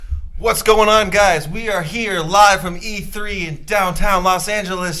What's going on, guys? We are here live from E3 in downtown Los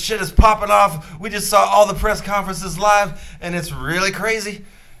Angeles. Shit is popping off. We just saw all the press conferences live, and it's really crazy.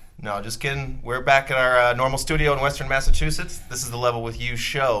 No, just kidding. We're back at our normal studio in Western Massachusetts. This is the Level With You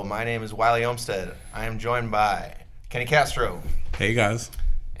show. My name is Wiley Olmstead. I am joined by Kenny Castro. Hey, guys.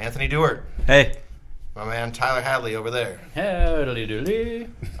 Anthony Dewart. Hey. My man Tyler Hadley over there. Howdy-doody.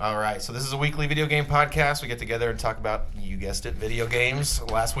 All right, so this is a weekly video game podcast. We get together and talk about, you guessed it, video games.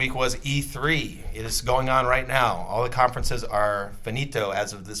 Last week was E3. It is going on right now. All the conferences are finito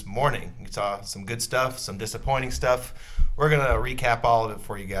as of this morning. We saw some good stuff, some disappointing stuff. We're going to recap all of it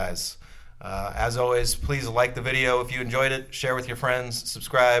for you guys. As always, please like the video if you enjoyed it. Share with your friends.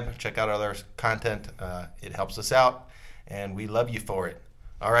 Subscribe. Check out other content. It helps us out, and we love you for it.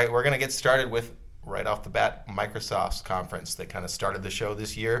 All right, we're going to get started with right off the bat, Microsoft's conference. They kind of started the show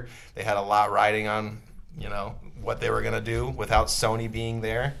this year. They had a lot riding on, what they were going to do without Sony being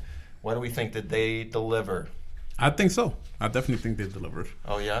there. What do we think? Did they deliver? I think so. I definitely think they delivered.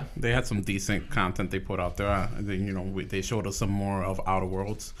 Oh, yeah? They had some decent content they put out there. They showed us some more of Outer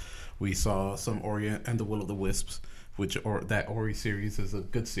Worlds. We saw some Ori and the Will of the Wisps, that Ori series is a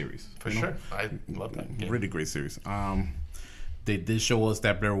good series. For sure. I love that game. Really great series. They did show us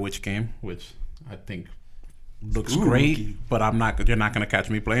that Blair Witch game, which I think looks great, but you're not going to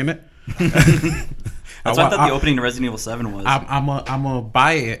catch me playing it. That's what I thought the opening to Resident Evil 7 was. I'm gonna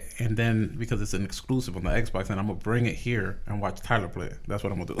buy it, and then because it's an exclusive on the Xbox, and I'm gonna bring it here and watch Tyler play it. That's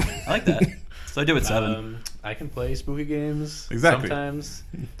what I'm gonna do. I like that. So I do with 7. I can play spooky games Exactly. sometimes.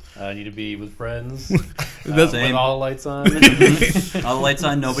 I need to be with friends. That's with all the lights on. All the lights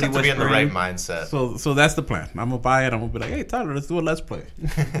on, nobody to be in the whispering. right mindset. So that's the plan. I'm gonna buy it. I'm gonna be like, hey Tyler, let's do a Let's Play.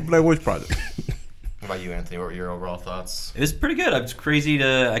 Blair Witch Project. What about you, Anthony? What were your overall thoughts? It was pretty good.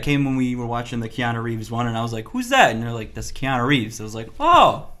 I came when we were watching the Keanu Reeves one, and I was like, who's that? And they're like, that's Keanu Reeves. I was like,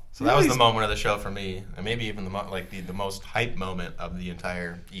 oh. So that was the moment of the show for me, and maybe even the most hype moment of the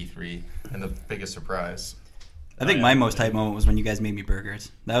entire E3, and the biggest surprise. I think my most hype moment was when you guys made me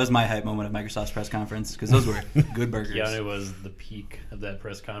burgers. That was my hype moment of Microsoft's press conference, because those were good burgers. Keanu was the peak of that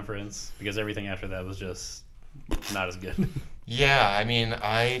press conference, because everything after that was just not as good. Yeah, I mean,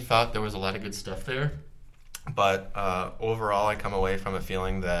 I thought there was a lot of good stuff there, but overall I come away from a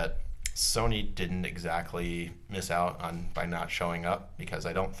feeling that Sony didn't exactly miss out by not showing up, because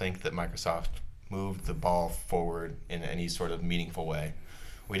I don't think that Microsoft moved the ball forward in any sort of meaningful way.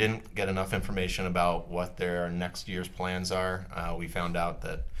 We didn't get enough information about what their next year's plans are. We found out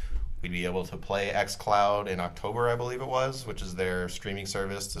that we'd be able to play xCloud in October, I believe it was, which is their streaming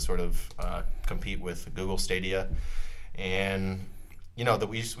service to sort of compete with Google Stadia. And, that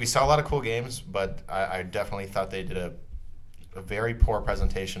we saw a lot of cool games, but I definitely thought they did a very poor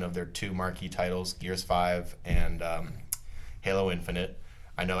presentation of their two marquee titles, Gears 5 and Halo Infinite.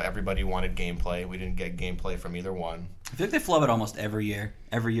 I know everybody wanted gameplay. We didn't get gameplay from either one. I feel like they flub it almost every year.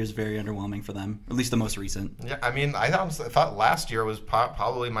 Every year is very underwhelming for them, at least the most recent. Yeah, I mean, I honestly thought last year was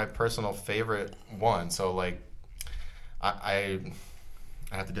probably my personal favorite one. So, I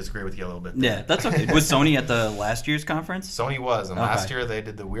have to disagree with you a little bit there. Yeah, that's okay. Was Sony at the last year's conference? Sony was, and Okay. last year they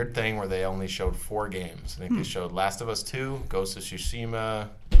did the weird thing where they only showed 4 games. I think they showed Last of Us 2, Ghost of Tsushima,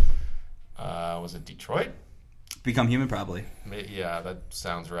 was it Detroit? Become Human, probably. Yeah, that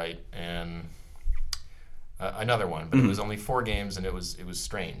sounds right. And another one, but it was only 4 games, and it was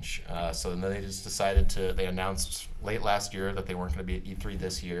strange. So then they just decided they announced late last year that they weren't going to be at E3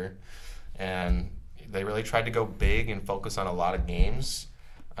 this year, and they really tried to go big and focus on a lot of games.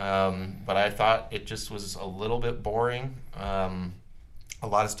 But I thought it just was a little bit boring. A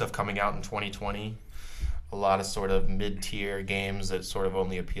lot of stuff coming out in 2020. A lot of sort of mid-tier games that sort of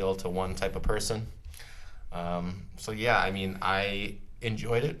only appeal to one type of person. So yeah, I mean, I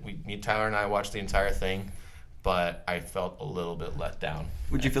enjoyed it. Tyler and I watched the entire thing, but I felt a little bit let down.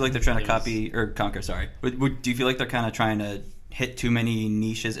 Would you feel like they're trying to copy or conquer? Sorry. Do you feel like they're kind of trying to hit too many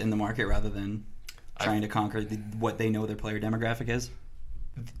niches in the market rather than trying to conquer what they know their player demographic is?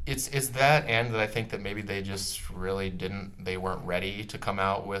 It's that, and that I think that maybe they just really they weren't ready to come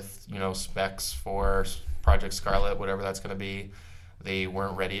out with specs for Project Scarlet, whatever that's going to be. They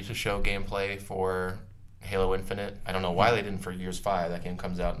weren't ready to show gameplay for Halo Infinite. I don't know why they didn't for Gears 5. That game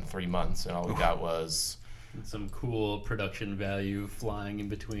comes out in 3 months, and all we got was some cool production value flying in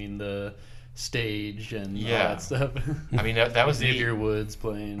between the stage and all Yeah. that stuff. I mean, that was Xavier Woods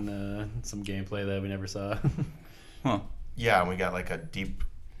playing some gameplay that we never saw. Huh. Yeah, and we got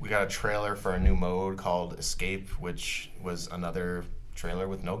we got a trailer for a new mode called Escape, which was another trailer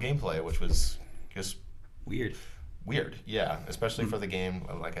with no gameplay, which was just Weird. Yeah, especially for the game.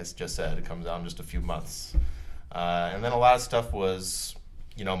 Like I just said, it comes out in just a few months. And then a lot of stuff was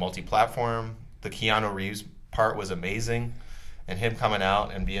multi-platform. The Keanu Reeves part was amazing, and him coming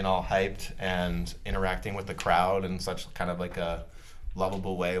out and being all hyped and interacting with the crowd in such kind of like a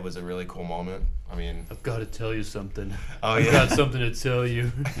lovable way was a really cool moment. I mean, I've got to tell you something. Oh, I've yeah. got something to tell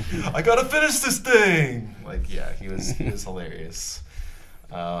you. I gotta finish this thing. Like, yeah, he was hilarious.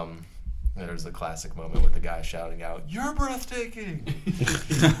 There's the classic moment with the guy shouting out, "You're breathtaking."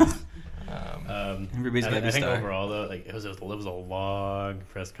 Everybody's got to be I think star. overall though, like it was a long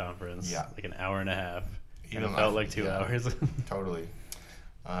press conference. Yeah. Like an hour and a half. And Even it felt like- like 2 yeah. hours. Totally.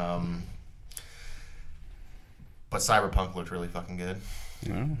 But Cyberpunk looked really fucking good.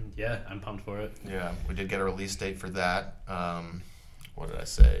 Yeah. Yeah, I'm pumped for it. Yeah, we did get a release date for that. What did I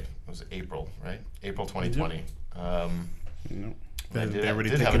say? It was April, right? April 2020. No. They They did- already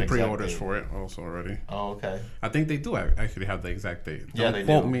did have an taking exact pre-orders date. for it also already. Oh, okay. I think they do actually have the exact date. Yeah, Don't they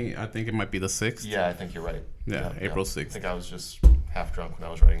quote do. me. I think it might be the 6th. Yeah, I think you're right. Yeah, April I 6th. think I was just half drunk when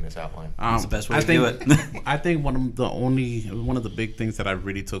I was writing this outline. That's the best way I to think, do it. I think one of the big things that I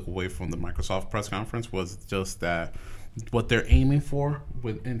really took away from the Microsoft press conference was just that what they're aiming for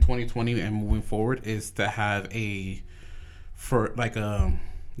in 2020 and moving forward is to have a first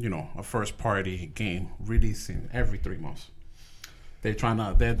party game releasing every 3 months. They're trying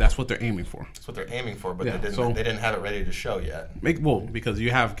to. That's what they're aiming for. That's what they're aiming for, but Yeah, they didn't have it ready to show yet. Because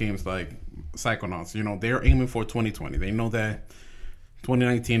you have games like Psychonauts. They're aiming for 2020. They know that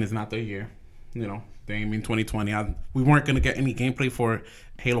 2019 is not their year. They're aiming 2020. We weren't gonna get any gameplay for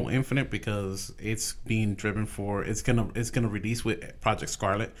Halo Infinite because it's being driven for. It's gonna release with Project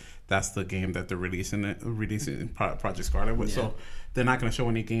Scarlet. That's the game that they're releasing Project Scarlet with. Yeah. So they're not gonna show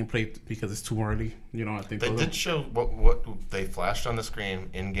any gameplay because it's too early. I think They did show what they flashed on the screen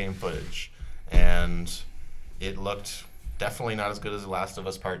in-game footage, and it looked definitely not as good as The Last of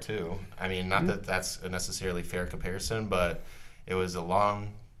Us Part 2. I mean, not that that's a necessarily fair comparison, but it was a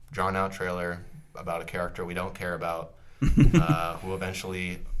long, drawn-out trailer about a character we don't care about, who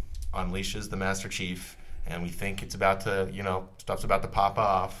eventually unleashes the Master Chief, and we think it's about to, stuff's about to pop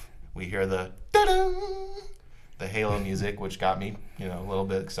off. We hear the the Halo music, which got me, a little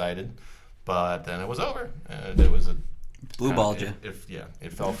bit excited. But then it was over, and it was a Blue balled you.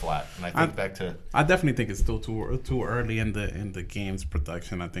 It fell flat. And I think back to I definitely think it's still too early in the game's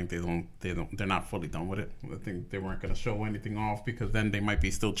production. I think they're not fully done with it. I think they weren't going to show anything off because then they might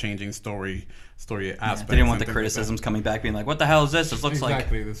be still changing story aspects. They didn't want and the things criticisms like coming back being like, what the hell is this? This looks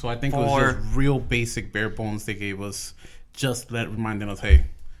exactly. So I think it for- was just real basic bare bones they gave us, just reminding us, hey,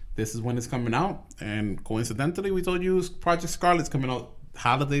 this is when it's coming out. And coincidentally, we told you Project Scarlet's coming out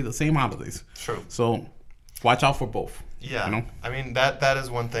the same holidays. true. So watch out for both. Yeah, I mean that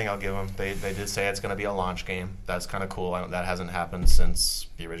is one thing I'll give them. They did say it's going to be a launch game. That's kind of cool. That hasn't happened since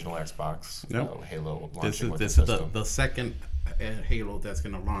the original Xbox. Yep. Halo This launching is with this the is system. the second Halo that's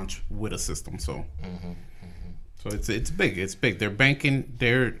going to launch with a system. So, so it's big. It's big. They're banking.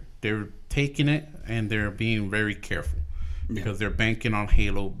 They're taking it and they're being very careful because they're banking on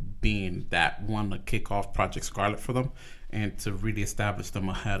Halo being that one to kick off Project Scarlet for them and to really establish them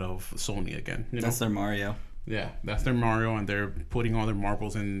ahead of Sony again. That's their Mario. Yeah, that's their Mario, and they're putting all their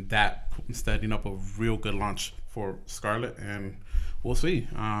marbles in that, setting up a real good launch for Scarlet, and we'll see.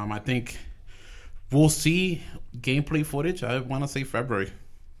 I think we'll see gameplay footage. I want to say February.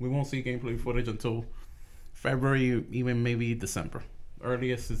 We won't see gameplay footage until February, even maybe December.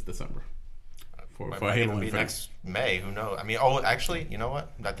 Earliest is December for Might Halo even be Infinite. next May. Who knows? I mean, actually, you know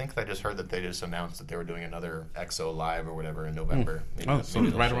what? I think I just heard that they just announced that they were doing another EXO Live or whatever in November. Maybe So maybe it's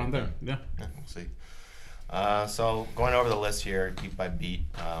they'll right show around it there. Yeah. We'll see. So going over the list here, beat by beat.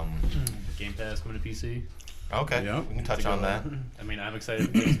 Game Pass coming to PC. Okay, Yeah. we can touch on that. I mean, I'm excited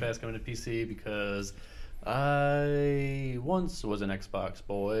for Game Pass coming to PC because I once was an Xbox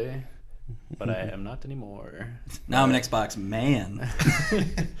boy, but I am not anymore. Now I'm an Xbox man.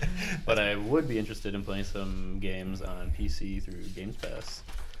 But I would be interested in playing some games on PC through Games Pass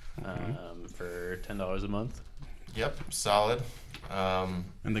for $10 a month. Yep, solid.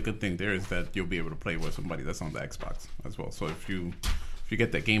 And the good thing there is that you'll be able to play with somebody that's on the Xbox as well. So if you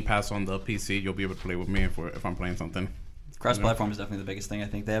get that Game Pass on the PC, you'll be able to play with me if I'm playing something. Cross-platform is definitely the biggest thing I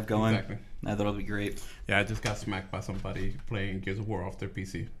think they have going. Exactly. I thought it'll be great. Yeah, I just got smacked by somebody playing Gears of War off their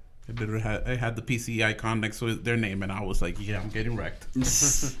PC. It had the PC icon next to their name, and I was like, yeah, I'm getting wrecked.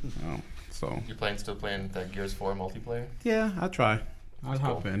 So You're still playing that Gears 4 multiplayer? yeah, I'll try. I'll That's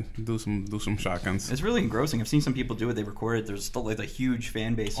hop in, do some shotguns. It's really engrossing. I've seen some people do it. They record it. There's still like a huge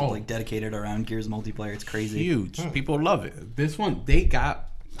fan base Oh. dedicated around Gears multiplayer. It's crazy. Huge. People love it. This one, they got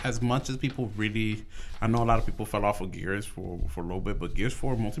as much as people really. I know a lot of people fell off of Gears for a little bit, but Gears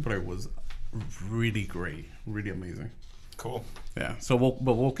 4 multiplayer was really great, really amazing. Cool. Yeah. So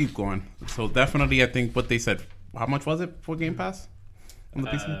we'll keep going. So definitely, I think what they said. How much was it for Game Pass on the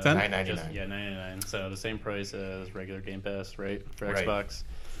PC? 10. $9.99. Yeah, $9.99. So the same price as regular Game Pass, right, for Right. Xbox.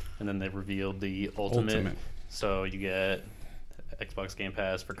 And then they revealed the Ultimate. So you get Xbox Game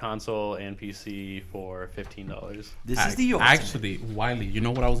Pass for console and PC for $15. This is the ultimate. Actually, Wiley, you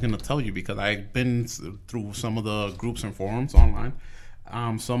know what I was going to tell you, because I've been through some of the groups and forums online.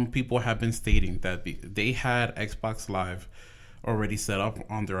 Some people have been stating that they had Xbox Live already set up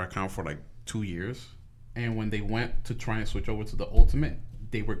on their account for like 2 years, and when they went to try and switch over to the Ultimate,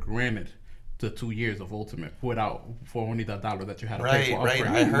 they were granted the 2 years of Ultimate for only the $1 that you had to pay for Right.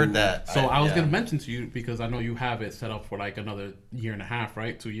 upgrade. I heard that. So I was yeah. going to mention to you, because I know you have it set up for like another year and a half,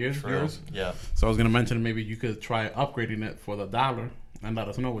 right? 2 years. True. Yours? Yeah. So I was going to mention maybe you could try upgrading it for the $1 and let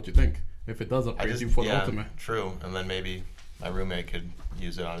us know what you think. If it does upgrade you for the Ultimate. True. And then maybe my roommate could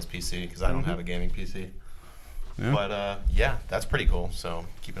use it on his PC because I don't have a gaming PC. Yeah. But yeah, that's pretty cool. So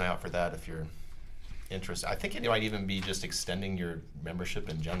keep an eye out for that if you're interested. I think it might even be just extending your membership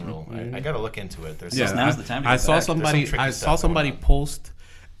in general. I got to look into it. There's Yeah, some, now's the time to I get saw back. somebody. There's some tricky I stuff saw somebody going on. post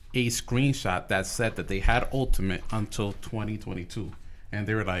a screenshot that said that they had Ultimate until 2022, and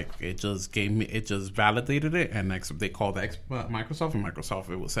they were like, it just validated it, and they called Microsoft, and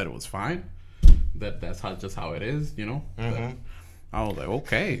Microsoft said it was fine. That's how it is, you know. Mhm. I was like,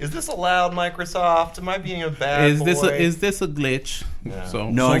 okay. Is this allowed, Microsoft? Am I being a bad Is boy? this a glitch? Yeah. So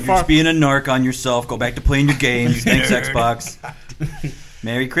No, so you're far, just being a narc on yourself. Go back to playing your games. Thanks, Xbox.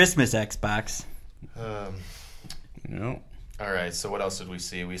 Merry Christmas, Xbox. you know, All right. So what else did we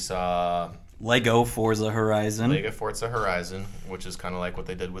see? We saw Lego Forza Horizon. Lego Forza Horizon, which is kind of like what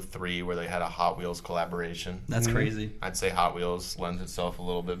they did with 3, where they had a Hot Wheels collaboration. That's crazy. I'd say Hot Wheels lends itself a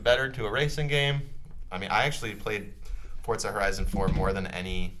little bit better to a racing game. I mean, I actually played Forza Horizon 4 more than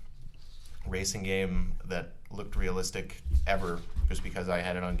any racing game that looked realistic ever, just because I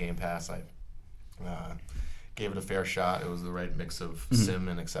had it on Game Pass. I gave it a fair shot. It was the right mix of sim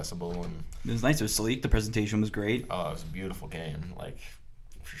and accessible, and It was nice. It was sleek. The presentation was great. it was a beautiful game, like,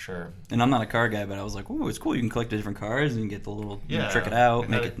 for sure. And I'm not a car guy, but I was like, ooh, it's cool. You can collect the different cars and get the little, Yeah. trick it out, It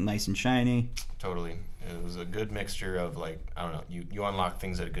make had it nice and shiny. Totally. It was a good mixture of, like, I don't know, you unlock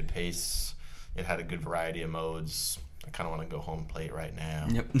things at a good pace. It had a good variety of modes. I kind of want to go home and play it right now.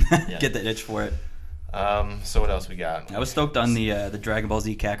 Yep. Yeah. Get the itch for it. So what else we got? I was stoked on the Dragon Ball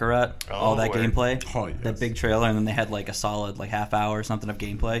Z Kakarot, all that word. gameplay. Oh, yes. That big trailer, and then they had like a solid half hour or something of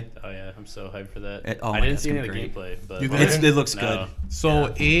gameplay. Oh yeah, I'm so hyped for that. Oh I my didn't God, see any of it's the gonna gameplay, but You didn't? It looks No. good.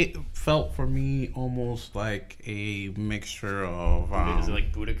 So it felt for me almost like a mixture of Is it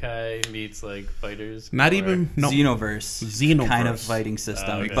like Budokai meets like fighters? not Or- even no Xenoverse kind of fighting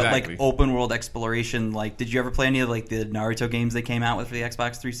system, okay. but Exactly. like open world exploration. Like, did you ever play any of like the Naruto games they came out with for the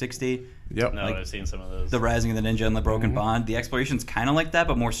Xbox 360? Yep. No, like, I've seen some of those. The Rising of the Ninja and the Broken Bond. The exploration's kind of like that,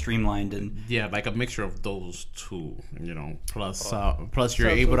 but more streamlined and Yeah, like a mixture of those two, you know. Plus you're Sounds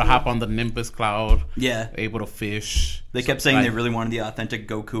able so to good. hop on the Nimbus cloud, yeah. able to fish. They kept saying they Like, really wanted the authentic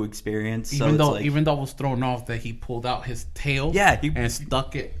Goku experience. So even it's though like, even though I was thrown off that he pulled out his tail, Yeah, and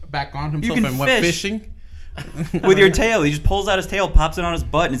stuck it back on himself can and went fish. fishing. with your tail, he just pulls out his tail, pops it on his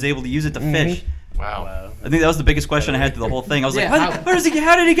butt, and is able to use it to fish. Wow. Wow. I think that was the biggest question I had through the whole thing. I was Yeah, like,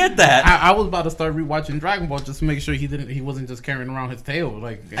 how did he get that? I was about to start rewatching Dragon Ball just to make sure he wasn't just carrying around his tail.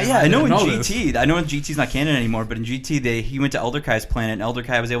 Like Yeah, I know in didn't this. GT, I know in GT's not canon anymore, but in GT he went to Elder Kai's planet, and Elder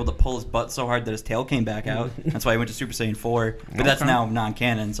Kai was able to pull his butt so hard that his tail came back out. That's why he went to Super Saiyan 4. But that's Okay. now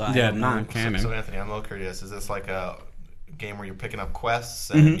non-canon, so I Yeah, don't know. non-canon. So Anthony, I'm a little curious. Is this like a game where you're picking up quests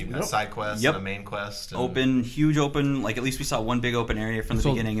and you've got Yep. side quests Yep. and a main quest? And Open, huge open. Like at least we saw one big open area from the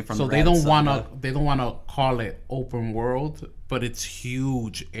beginning and from so the they Raditz don't Saga. want to call it open world, but it's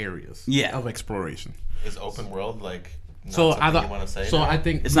huge areas Yeah. of exploration. Is open world like not So something you want to say? so now? I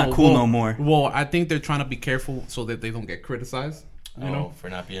think It's not cool no more. Well, I think they're trying to be careful so that they don't get criticized. You know for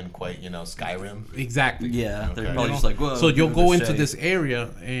not being quite Skyrim. exactly. Yeah, they're Okay. probably You know? just like, whoa. So you'll give go it a into shake. this area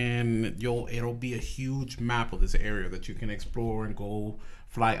and it'll be a huge map of this area that you can explore and go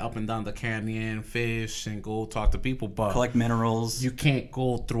fly up and down the canyon, fish, and go talk to people. But collect minerals. you can't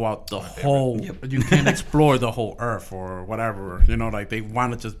go throughout the whole. Yep. You can't explore the whole Earth or whatever. You know, like they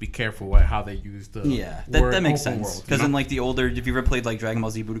want to just be careful with how they use the. Yeah, word that makes open sense. world, Because you in know? like the older, if you ever played like Dragon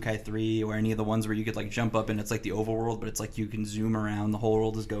Ball Z Budokai 3 or any of the ones where you could like jump up and it's like the overworld, but it's like you can zoom around. The whole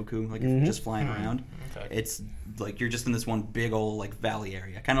world is Goku, like if you're just flying around. Okay. It's like you're just in this one big old like valley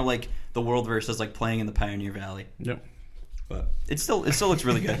area, kind of like the world versus like playing in the Pioneer Valley. Yep. But it still looks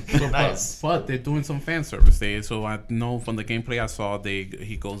really good. Nice. But they're doing some fan service. So I know from the gameplay I saw,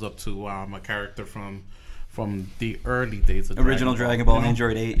 he goes up to a character from the early days of Original Dragon Ball, you know?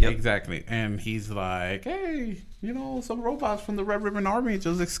 Android 8. Yep. Exactly, and he's like, "Hey, some robots from the Red Ribbon Army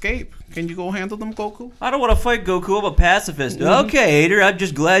just escape. Can you go handle them, Goku? I don't want to fight Goku. I'm a pacifist. Okay, Hater, I'm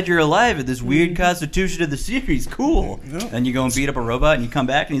just glad you're alive in this weird constitution of the series. Cool. Yeah. And you go and beat up a robot, and you come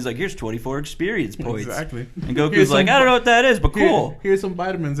back, and he's like, here's 24 experience points. Exactly. And Goku's like, I don't know what that is, but cool. Here's some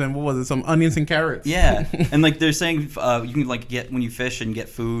vitamins and what was it? Some onions and carrots. Yeah, and like they're saying, you can like get when you fish and get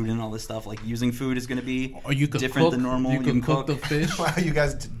food and all this stuff. Like using food is going to be Or you could different cook, than normal. You can cook the fish. Wow, you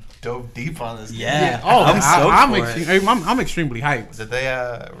guys dove deep on this. Yeah. Oh, I'm stoked for it. I'm extremely hyped. Did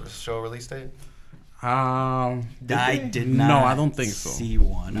they show a release date? I did not. No, I don't think so. See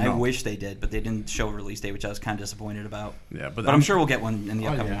one. I No. wish they did, but they didn't show a release date, which I was kind of disappointed about. Yeah, But I'm sure we'll get one in the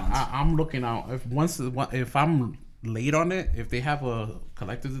Oh, upcoming yeah. months. I'm looking out. If I'm late on it, if they have a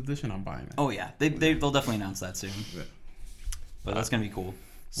collector's edition, I'm buying it. Oh yeah, they'll definitely announce that soon. Yeah. But that's gonna be cool.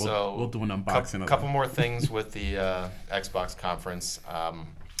 So we'll do an unboxing of couple that. more things with the Xbox conference.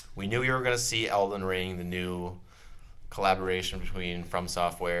 We knew you were going to see Elden Ring, the new collaboration between From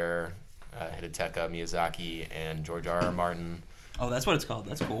Software, Hidetaka Miyazaki, and George R.R. Martin. Oh, that's what it's called.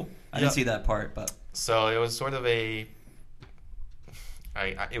 That's cool. I Yeah. didn't see that part, but So it was sort of it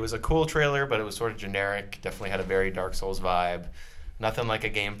was a cool trailer, but it was sort of generic. Definitely had a very Dark Souls vibe. Nothing like a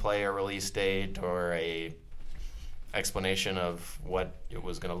gameplay or release date or a explanation of what it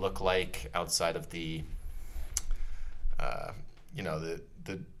was going to look like outside of the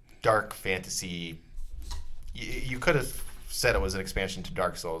dark fantasy. You could have said it was an expansion to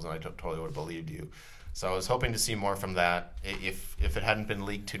Dark Souls, and I totally would have believed you. So I was hoping to see more from that. If it hadn't been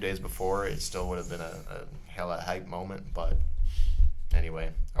leaked 2 days before, it still would have been a hella hype moment. But anyway,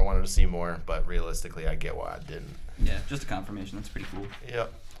 I wanted to see more, but realistically, I get why I didn't. yeah, just a confirmation. That's pretty cool.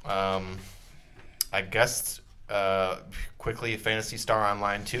 Yep. I guess quickly, Phantasy Star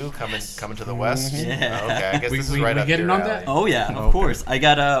Online 2 coming to the West. Yeah. Okay, I guess this is right we up getting your on alley. that? Oh yeah, of Okay. course. I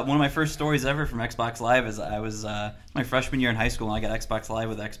got one of my first stories ever from Xbox Live is I was my freshman year in high school, and I got Xbox Live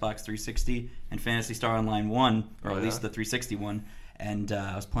with Xbox 360 and Phantasy Star Online 1, or Oh, at yeah? least the 360 one. And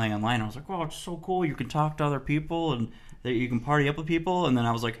I was playing online. And I was like, "Oh, it's so cool! You can talk to other people, and that you can party up with people." And then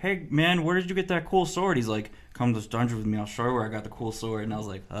I was like, "Hey, man, where did you get that cool sword?" He's like, "Come to this dungeon with me. I'll show you where I got the cool sword." And I was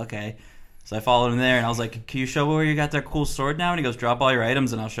like, "Okay." So I followed him there, and I was like, "Can you show me where you got that cool sword now?" And he goes, "Drop all your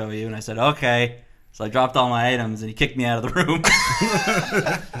items, and I'll show you." And I said, "Okay." So I dropped all my items, and he kicked me out of the room.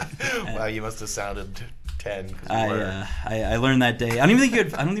 Wow, you must have sounded 10. 'Cause you were. I learned that day. I don't even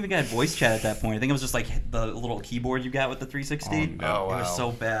think I had voice chat at that point. I think it was just like the little keyboard you got with the 360. Oh, wow. It was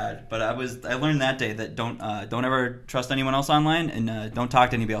so bad. But I learned that day that don't ever trust anyone else online, and don't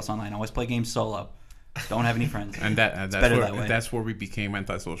talk to anybody else online. Always play games solo. Don't have any friends. And better that way. that's where we became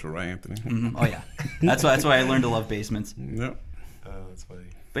antisocial, right, Anthony? Mhm. Oh yeah, that's why I learned to love basements. Yep. That's funny.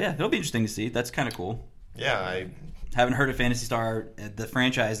 But yeah, it'll be interesting to see. That's kind of cool. Yeah, I Haven't heard of Phantasy Star, the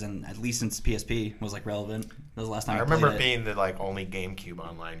franchise, and at least since PSP was like relevant. That was the last time I remember played it. being the only GameCube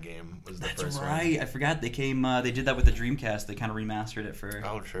online game was the That's first right. I forgot they came. They did that with the Dreamcast. They kind of remastered it for. one.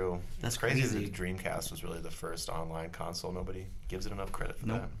 Oh, true. That's It's crazy crazy. that the Dreamcast was really the first online console. Nobody gives it enough credit for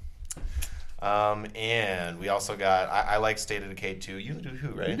Nope. that. And we also got. I like State of Decay 2. You do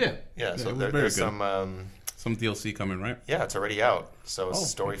too, right? Yeah. Yeah. So it was there's very good. some. Some DLC coming, right? Yeah, it's already out. So it's Oh,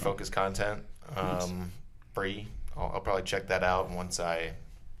 story focused content. Free. I'll probably check that out once I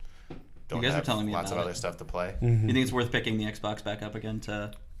don't You guys were have telling me lots of about other it. stuff to play. You think it's worth picking the Xbox back up again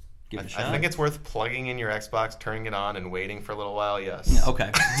to give it a shot? I think it's worth plugging in your Xbox, turning it on, and waiting for a little while. Yes. Yeah,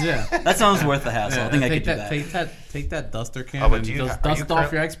 okay. Yeah. That sounds worth the hassle. I think I could do that. Take that duster can Oh, but and do you- just are you dust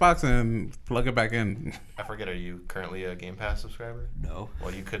off your Xbox and plug it back in. I forget. Are you currently a Game Pass subscriber? No.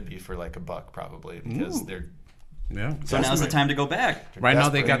 Well, you could be for like $1 probably because Ooh. they're Yeah. So now's the time to go back. Right now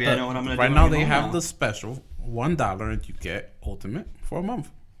they desperate. got Maybe I know what I'm gonna do right when now I get they home have now. the special $1 and you get Ultimate for a month,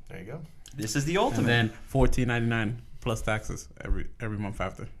 There you go. This is the and ultimate. then $14.99 plus taxes every month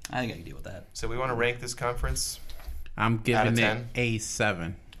after. I think I can deal with that. So we want to rank this conference I'm Out giving of it 10? a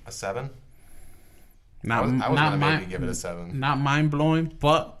 7. a 7. Not I was not gonna mind, maybe give it a 7. not mind blowing,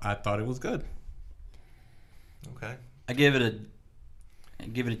 but I thought it was good. Okay. I give it a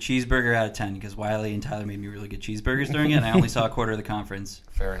cheeseburger out of 10 because Wiley and Tyler made me really good cheeseburgers during it, and I only saw a quarter of the conference.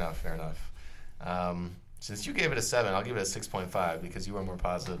 Fair enough. Fair enough. Since you gave it a 7, I'll give it a 6.5 because you were more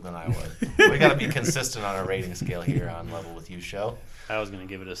positive than I was. We got to be consistent on our rating scale here on Level With You show. I was gonna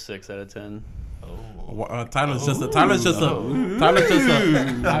give it a 6 out of 10. Oh. Tyler's just a.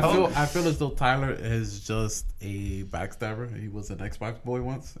 I feel as though Tyler is just a backstabber. He was an Xbox boy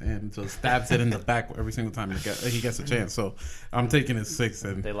once and just stabs it in the back every single time he gets a chance. So I'm taking a 6.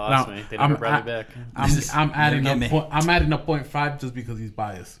 And They lost me. They never brought me back. I'm adding get a me. point. I'm adding a 0.5 just because he's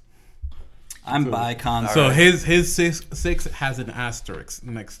biased. I'm by console. So right. his six has an asterisk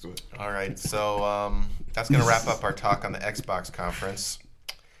next to it. All right, so that's going to wrap up our talk on the Xbox conference.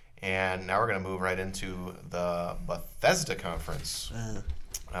 And now we're going to move right into the Bethesda conference,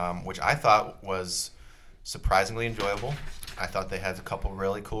 which I thought was surprisingly enjoyable. I thought they had a couple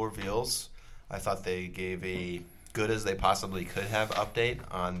really cool reveals. I thought they gave a good as they possibly could have update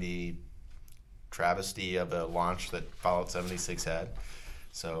on the travesty of a launch that Fallout 76 had.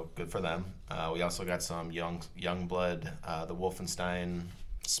 So good for them. We also got some Youngblood, the Wolfenstein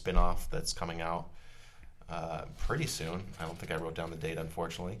spin-off that's coming out pretty soon. I don't think I wrote down the date,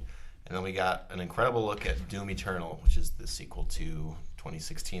 unfortunately. And then we got an incredible look at Doom Eternal, which is the sequel to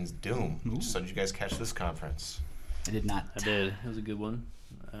 2016's Doom. So did you guys catch this conference? I did not. I did. It was a good one.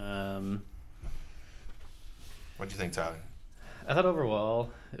 What'd you think, Tyler? I thought overall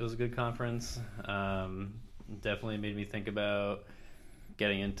it was a good conference. Definitely made me think about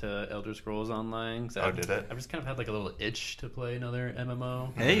getting into Elder Scrolls Online. Did it? I've just kind of had like a little itch to play another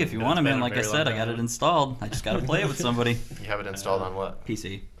MMO. Hey, if you It's want to, been man, a like I very said, long I got time. it installed. I just got to play it with somebody. You have it installed on what?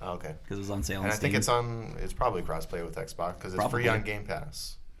 PC, Oh, okay. because it was on sale on And I Steam. think it's probably crossplay with Xbox because it's free Probably. on Game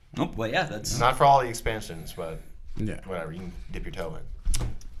Pass. Oh, well, yeah, that's... Not for all the expansions, but Yeah. whatever. You can dip your toe in.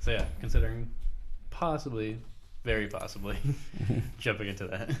 So yeah, considering possibly, very possibly, jumping into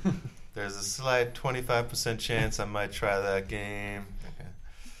that. There's a slight 25% chance I might try that game. Okay.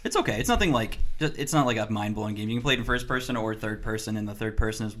 It's okay. It's nothing like... It's not like a mind-blowing game. You can play it in first person or third person, and the third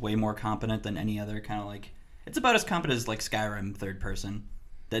person is way more competent than any other kind of like... It's about as competent as like Skyrim third person,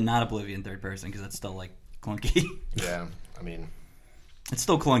 than not Oblivion third person, because it's still like clunky. Yeah, I mean, It's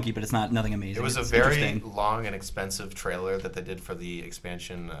still clunky, but it's not nothing amazing. it was a It's very interesting. long and expensive trailer that they did for the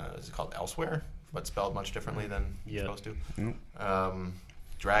expansion. Is it called Elsewhere? But spelled much differently than it's Yeah. supposed to. Yep.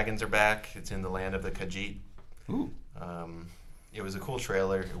 Dragons are back. It's in the land of the Khajiit. Ooh. It was a cool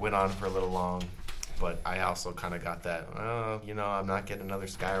trailer. It went on for a little long, but I also kind of got that, I'm not getting another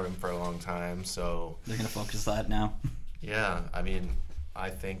Skyrim for a long time, so They're going to focus that now. yeah, I mean, I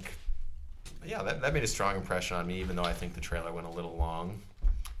think, that made a strong impression on me, even though I think the trailer went a little long.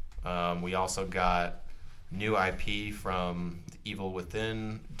 We also got new IP from the Evil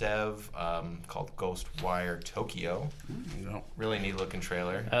Within dev called Ghostwire Tokyo. Yep. Really neat looking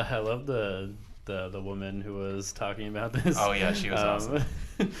trailer. I love the woman who was talking about this. Oh, yeah, she was awesome.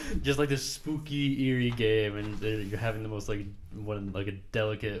 Just like this spooky, eerie game, and you're having the most like a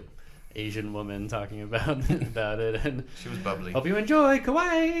delicate Asian woman talking about it, and She was bubbly. hope you enjoy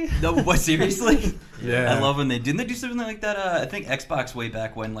Kawaii. No, what, seriously? Yeah. I love when didn't they do something like that? I think Xbox way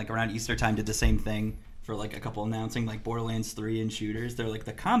back when, like around Easter time, did the same thing for like a couple announcing like Borderlands 3 and shooters. They're like,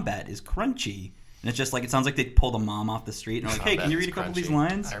 the combat is crunchy. And it's just like, it sounds like they pulled a mom off the street and are like, hey, can you read a couple of these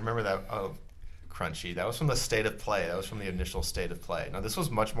lines? I remember that. Oh, crunchy. That was from the State of Play. That was from the initial State of Play. Now, this was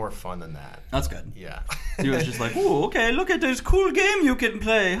much more fun than that. That's good. Yeah. It was just like, oh, okay, look at this cool game you can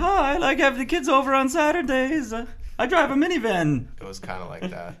play. Hi, I like having the kids over on Saturdays. I drive a minivan. It was kind of like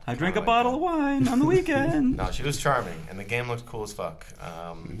that. I drink a Kinda like bottle that. of wine on the weekend. No, she was charming, and the game looked cool as fuck.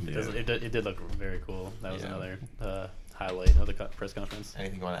 It did look very cool. That was Yeah. another highlight of the press conference.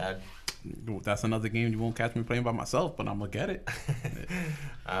 Anything you want to add? That's another game you won't catch me playing by myself, but I'm gonna get it.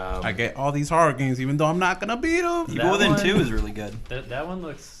 Um, I get all these horror games, even though I'm not gonna beat them. Evil Within 2 is really good. That one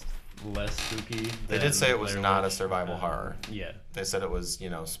looks less spooky. They did say it was not a survival horror. Yeah. They said it was,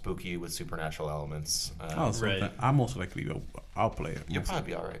 spooky with supernatural elements. Oh, so Right. I'm most likely I'll play it. You'll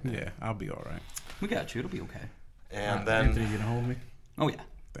probably be all right. Yeah, I'll be all right. We got you. It'll be okay. And Anthony, then you gonna hold me? Oh, yeah.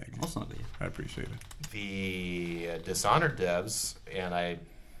 Thank you. I'll snuggle you. I appreciate it. the Dishonored devs, and I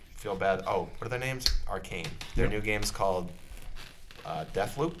feel bad. Oh, what are their names? Arcane. Their Yep. new game's called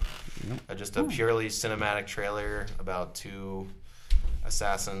Deathloop. Yep. Just a purely cinematic trailer about two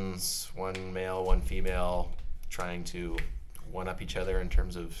assassins, one male, one female, trying to one-up each other in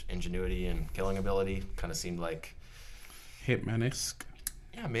terms of ingenuity and killing ability. Kind of seemed like, Hitman-esque.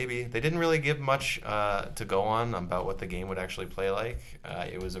 yeah, maybe. They didn't really give much to go on about what the game would actually play like.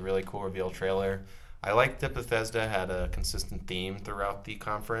 It was a really cool reveal trailer. I liked that Bethesda had a consistent theme throughout the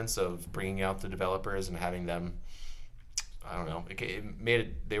conference of bringing out the developers and having them, I don't know, it made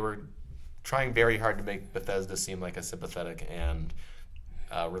it, they were trying very hard to make Bethesda seem like a sympathetic and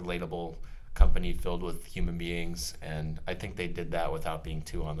relatable company filled with human beings, and I think they did that without being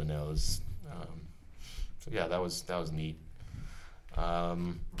too on the nose. So yeah, that was neat.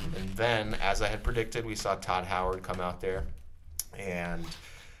 And then, as I had predicted, we saw Todd Howard come out there and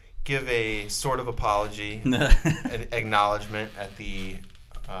give a sort of apology, an acknowledgement at the.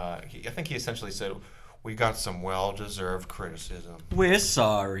 I think he essentially said, We got some well-deserved criticism. We're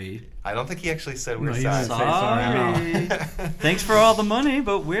sorry. I don't think he actually said we're No, he sorry. didn't say sorry. Sorry. Thanks for all the money,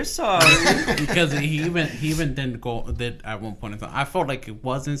 but we're sorry. Because he even did at one point in time. I felt like it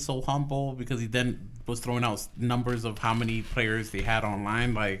wasn't so humble because he then was throwing out numbers of how many players they had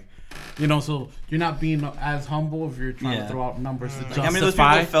online. Like, you know, so you're not being as humble if you're trying to throw out numbers to justify How many of those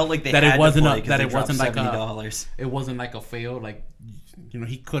people felt like they that had it wasn't to play a, that they it wasn't like $70? it wasn't like a fail. Like, you know,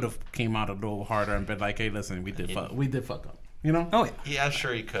 he could have came out a little harder and been like, "Hey, listen, we did fuck up." You know? Oh yeah. Yeah,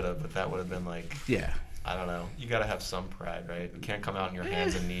 sure he could have, but that would have been like, Yeah. I don't know. You got to have some pride, right? You can't come out on your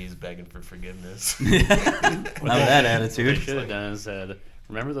hands and knees begging for forgiveness. Not with that What they attitude. should have done is said,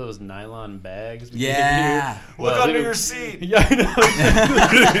 remember those nylon bags? we Yeah. gave you?" Look Well, under we- your seat. Yeah, I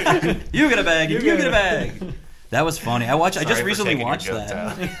know. You get a bag. You get a bag. That was funny. I Sorry just for recently taking your watched joke,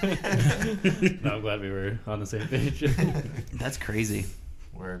 that. No, I'm glad we were on the same page. That's crazy.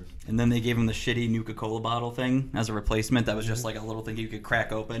 Word. And then they gave him the shitty Nuka-Cola bottle thing as a replacement. That was just like a little thing you could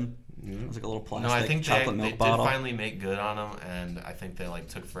crack open. It was like a little plastic No, I think chocolate they milk did bottle. finally make good on them, and I think they like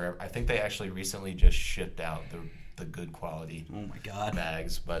took forever. I think they actually recently just shipped out the good quality Oh my god.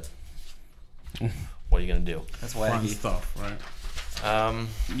 bags, but what are you gonna do? That's Fun wacky. stuff, right?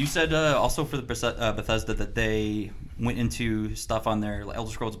 You said also for the Bethesda that they went into stuff on their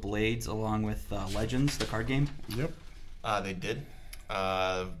Elder Scrolls Blades along with Legends, the card game. Yep. They did.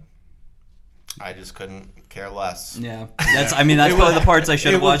 I just couldn't care less. Yeah, that's probably the parts I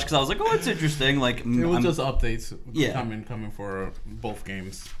should have watched because I was like, oh, it's interesting. Like, It was just updates Yeah. coming for both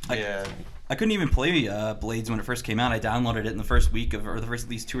games. Yeah. I couldn't even play Blades when it first came out. I downloaded it in the first week or the first at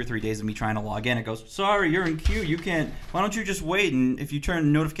least 2 or 3 days of me trying to log in. It goes, sorry, you're in queue. You can't. Why don't you just wait? And if you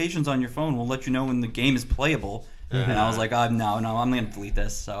turn notifications on your phone, we'll let you know when the game is playable. And I was like, oh, no, I'm going to delete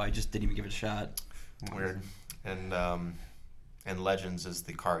this. So I just didn't even give it a shot. Weird. And Legends is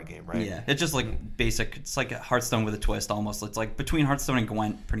the card game, right? Yeah, it's just like basic. It's like a Hearthstone with a twist almost. It's like between Hearthstone and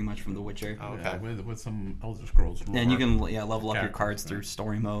Gwent, pretty much from The Witcher. Oh, okay. Yeah, with some Elder Scrolls. And you lore. can level up your Characters, cards through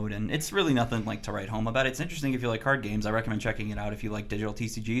story mode, and it's really nothing like to write home about. It's interesting if you like card games. I recommend checking it out if you like digital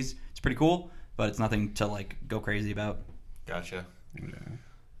TCGs. It's pretty cool, but it's nothing to like go crazy about. Gotcha. Yeah.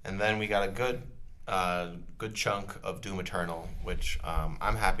 And then we got a good chunk of Doom Eternal, which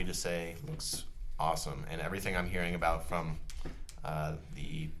I'm happy to say looks awesome. And everything I'm hearing about from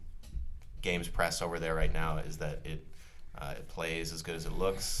the games press over there right now is that it plays as good as it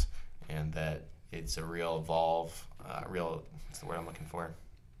looks, and that it's a real what's the word I'm looking for?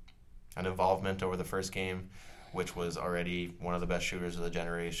 An involvement over the first game, which was already one of the best shooters of the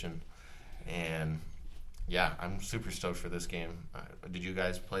generation. And yeah, I'm super stoked for this game. Did you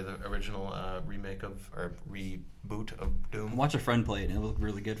guys play the original remake or reboot of Doom? Watch a friend play it, and it looked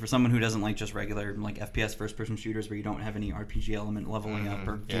really good for someone who doesn't like just regular like FPS first-person shooters where you don't have any RPG element leveling up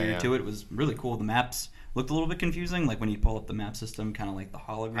or gear to it. It was really cool. The maps looked a little bit confusing, like when you pull up the map system, kind of like the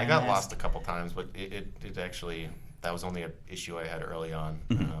hologram. I got mask. lost a couple times, but it actually, that was only an issue I had early on.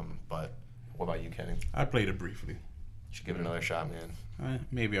 But what about you, Kenny? I played it briefly. You should give it another shot, man.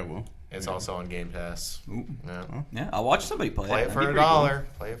 Maybe I will. It's also on Game Pass. Ooh. Yeah. Yeah, I'll watch somebody play Play it. it That'd for be $1. pretty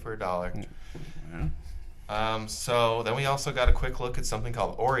cool. Play it for $1. Yeah. So then we also got a quick look at something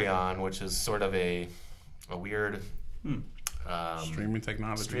called Orion, which is sort of a weird Streaming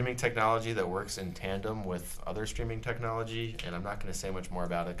technology that works in tandem with other streaming technology, and I'm not going to say much more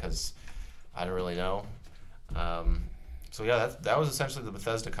about it because I don't really know. So yeah, that was essentially the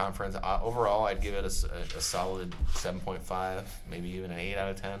Bethesda conference. Overall, I'd give it a solid 7.5, maybe even an 8 out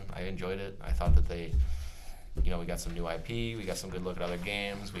of 10. I enjoyed it. I thought that they, we got some new IP, we got some good look at other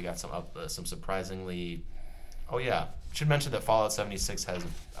games, we got some surprisingly. Oh yeah, should mention that Fallout 76 has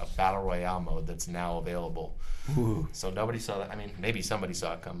a battle royale mode that's now available. Ooh. So nobody saw that. I mean, maybe somebody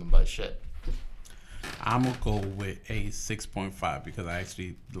saw it coming, but shit. I'm gonna go with a 6.5 because I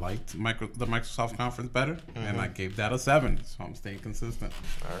actually liked the Microsoft conference better, and I gave that a 7. So I'm staying consistent.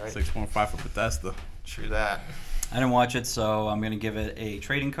 All right. 6.5 for Bethesda. True that. I didn't watch it, so I'm going to give it a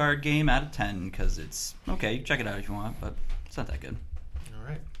trading card game out of 10 because it's okay. Check it out if you want, but it's not that good. All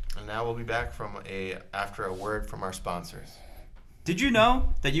right. And now we'll be back after a word from our sponsors. Did you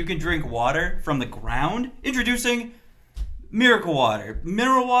know that you can drink water from the ground? Introducing Miracle Water,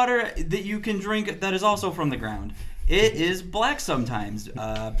 mineral water that you can drink that is also from the ground. It is black sometimes,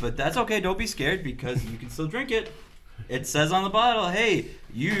 but that's okay. Don't be scared because you can still drink it. It says on the bottle, hey,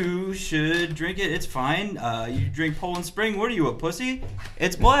 you should drink it. It's fine. You drink Poland Spring. What are you, a pussy?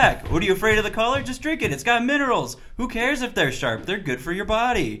 It's black. What are you afraid of the color? Just drink it. It's got minerals. Who cares if they're sharp? They're good for your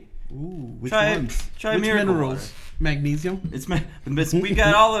body. Ooh, which Try- ones? try which Miracle minerals? Water. Magnesium. We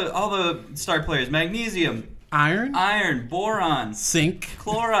got all the star players. Magnesium, iron, boron, zinc,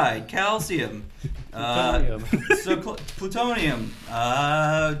 chloride, calcium, Plutonium. plutonium,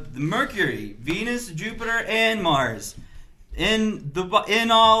 Mercury, Venus, Jupiter, and Mars in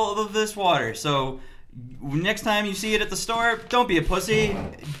all of this water. So next time you see it at the store, don't be a pussy.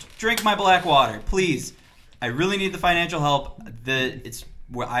 Drink my black water, please. I really need the financial help.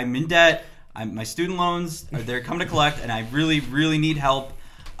 I'm in debt. My student loans they're coming to collect, and I really, really need help.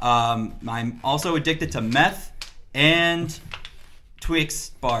 I'm also addicted to meth and Twix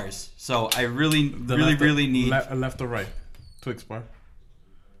bars, so I really need left or right, Twix bar.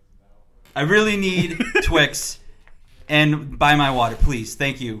 I really need Twix and buy my water, please.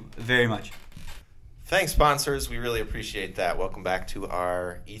 Thank you very much. Thanks, sponsors. We really appreciate that. Welcome back to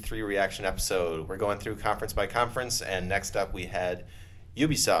our E3 reaction episode. We're going through conference by conference, and next up we had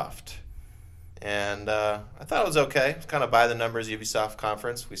Ubisoft. And I thought it was okay. It's kind of by the numbers Ubisoft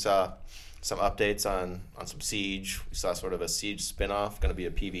conference. We saw some updates on some Siege. We saw sort of a Siege spin-off, going to be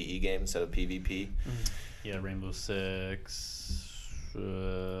a PvE game instead of PvP. Yeah, Rainbow Six.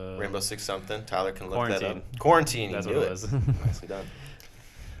 Rainbow Six something. Tyler can look Quarantine. that up. Quarantine. That's you what knew it was. Nicely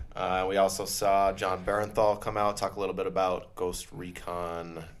done. We also saw John Barenthal come out, talk a little bit about Ghost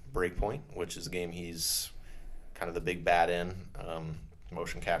Recon Breakpoint, which is a game he's kind of the big bad in.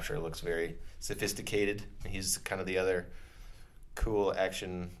 Motion capture looks very sophisticated. He's kind of the other cool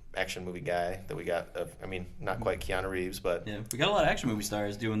action movie guy that we got. Not quite Keanu Reeves, but Yeah, we got a lot of action movie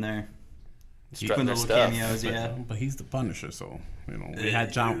stars doing their strutting their little stuff. cameos. Yeah, But he's the Punisher, so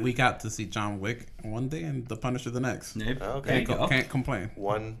we got to see John Wick one day and the Punisher the next. Yep. Okay. There you go. Can't complain.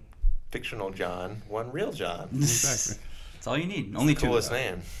 One fictional John, one real John. Exactly. That's all you need. Only two. Coolest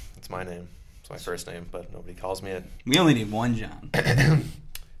name. It's my name. It's my first name, but nobody calls me it. We only need one John.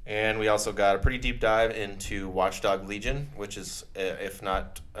 And we also got a pretty deep dive into Watchdog Legion, which is, if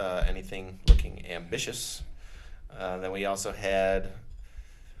not anything, looking ambitious. Then we also had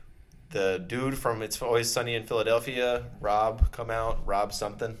the dude from It's Always Sunny in Philadelphia, Rob, come out. Rob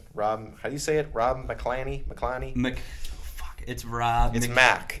something. Rob, how do you say it? Rob McClany? It's Rob. It's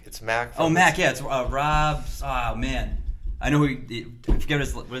Mac. It's Mac. Oh, Mac. Yeah, it's Rob. Oh man, I know who. I forget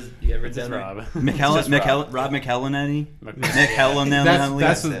what is. You ever It's just Rob. Just Rob. Rob McElhenney.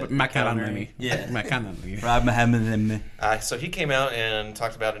 That's McCannany. Yeah. McCannany. Rob McElhenney. So he came out and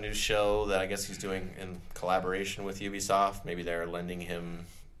talked about a new show that I guess he's doing in collaboration with Ubisoft. Maybe they're lending him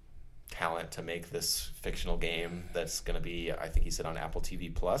talent to make this fictional game that's going to be, I think he said, on Apple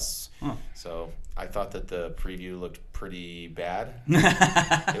TV Plus. Huh. So I thought that the preview looked pretty bad.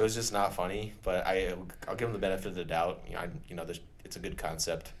 It was just not funny, but I'll give him the benefit of the doubt. It's a good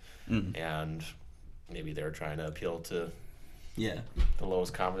concept, and maybe they're trying to appeal to Yeah. the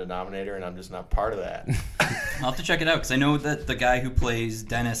lowest common denominator, and I'm just not part of that. I'll have to check it out because I know that the guy who plays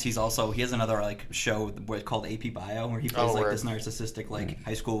Dennis, he has another show called AP Bio where he plays this narcissistic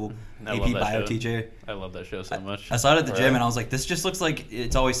high school I AP love that Bio show. teacher. I love that show so much. I saw it at the gym Right. and I was like, this just looks like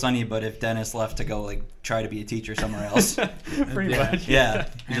It's Always Sunny, but if Dennis left to go try to be a teacher somewhere else. Pretty Yeah. much. Yeah.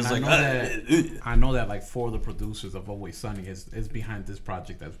 He's And just I like, know I know that like four of the producers of Always Sunny is behind this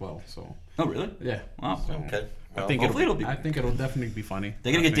project as well. So oh, really? yeah. Wow. So, Okay. I think hopefully it'll be- I think it'll definitely be funny.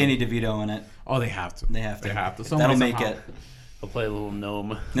 They gotta I get think- Danny DeVito in it. Oh, they have to. They have to. They have to. That'll make Somehow. it. I'll play a little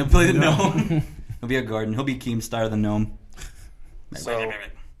gnome. He'll play the gnome. He'll be a garden. He'll be Keemstar the gnome. So,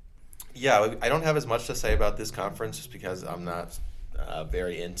 yeah, I don't have as much to say about this conference just because I'm not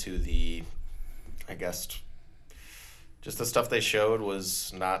very into the, I guess, just the stuff they showed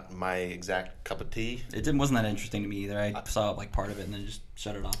was not my exact cup of tea. Wasn't that interesting to me either. I saw part of it and then just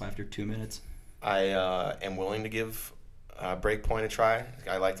shut it off after 2 minutes. I am willing to give Breakpoint a try.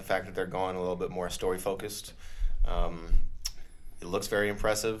 I like the fact that they're going a little bit more story focused. It looks very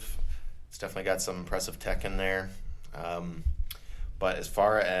impressive. It's definitely got some impressive tech in there. But as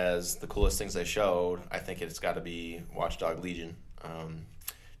far as the coolest things they showed, I think it's got to be Watchdog Legion.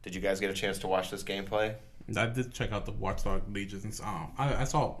 Did you guys get a chance to watch this gameplay? I did check out the Watchdog Legions. I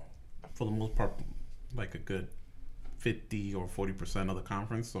saw, for the most part, like a good 50 or 40% of the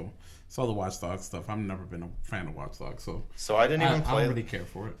conference. So saw the Watchdog stuff. I've never been a fan of Watchdog, so I didn't even play. I don't really care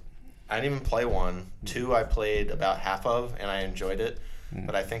for it. I didn't even play 1. 2 I played about half of, and I enjoyed it.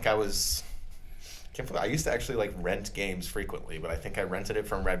 But I think I used to actually rent games frequently, but I think I rented it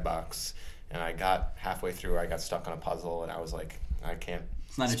from Redbox, and I got halfway through, I got stuck on a puzzle, and I was like, I can't.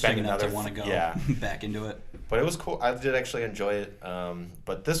 It's not spend interesting enough to another want to go Yeah, back into it. but it was cool. I did actually enjoy it.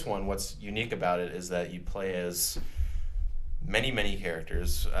 But this one, what's unique about it is that you play as many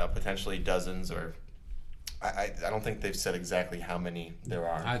characters, potentially dozens, or I don't think they've said exactly how many there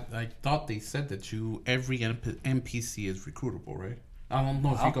are. I thought they said that every NPC is recruitable, right? I don't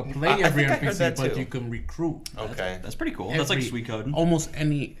know if you Wow. can play I every think I heard NPC, that but too. you can recruit Okay. That's pretty cool. That's like every- sweet code. almost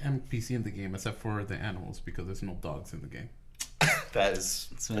any NPC in the game except for the animals because there's no dogs in the game. That is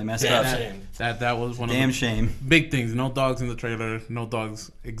So they messed damn up. shame. That was one Damn of the shame. big things. No dogs in the trailer. No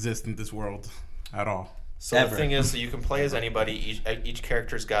dogs exist in this world at all. So Ever. the thing is, you can play as anybody. Each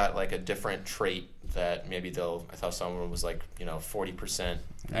character's got like a different trait that maybe they'll. I thought someone was like 40%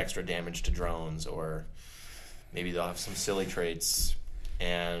 extra damage to drones, or maybe they'll have some silly traits.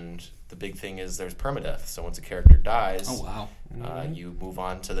 And the big thing is there's permadeath. So once a character dies, Oh wow. you move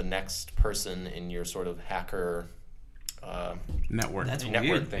on to the next person in your sort of hacker Network. That's network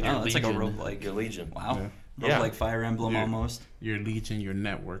weird. thing. Oh, Your that's like a legion. roguelike. Your legion. Wow. Yeah. Roguelike Fire Emblem Yeah. almost. Your legion, your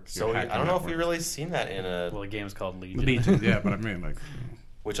network. So your I hacker don't know if network. we've really seen that in a. Well, the game's called Legion. Legion, yeah, but I mean like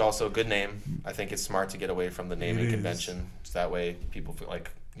Which also good name. I think it's smart to get away from the naming It is. convention. So that way people feel like,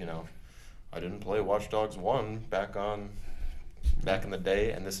 I didn't play Watch Dogs 1 back in the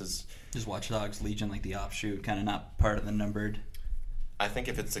day, and this is. Just Watch Dogs Legion, like the offshoot, kind of not part of the numbered. I think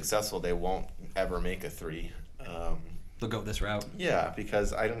if it's successful, they won't ever make a 3. They'll go this route. Yeah,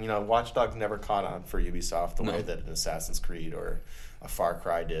 because I don't. Watch Dogs never caught on for Ubisoft the No. way that an Assassin's Creed or a Far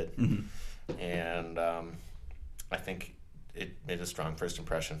Cry did, Mm-hmm. and I think it made a strong first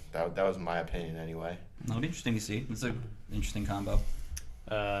impression. That was my opinion anyway. That'll be interesting to see. It's an interesting combo.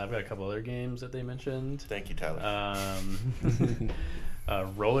 I've got a couple other games that they mentioned. Thank you, Tyler.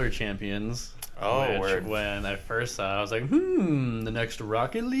 Roller Champions. Oh, which word. when I first saw it, I was like, the next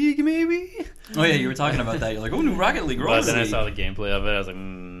Rocket League, maybe? Oh yeah, you were talking about that. You're like, oh, new Rocket League. But Rocket then I League. saw the gameplay of it. I was like,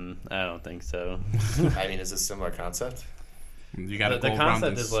 I don't think so. I mean, is this a similar concept? you got to The go around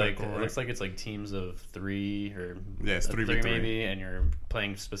concept in is like, circle, it looks like it's like teams of 3 or Yeah, it's 3v3. maybe, and you're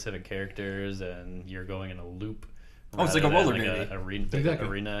playing specific characters and you're going in a loop. Oh, it's like rather a than roller like derby. arena. Exactly.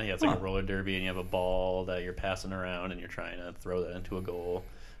 Arena. Yeah, it's like Huh. a roller derby, and you have a ball that you're passing around, and you're trying to throw that into a goal.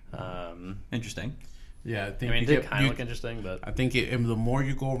 Interesting. Yeah, I I think mean, it you did get- kind of you- look interesting, but I think the more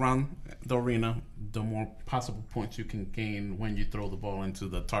you go around the arena, the more possible points you can gain when you throw the ball into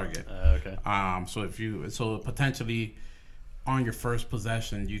the target. okay. So potentially on your first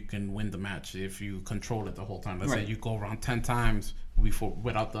possession, you can win the match if you control it the whole time. Let's say Right. you go around 10 times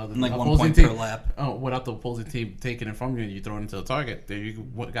without the other And like 1 opposing point team, per lap. without the opposing team taking it from you, and you throw it into the target. There you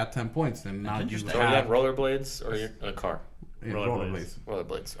got 10 points, and now you interesting. So you have have rollerblades or you're in a car? Rollerblades.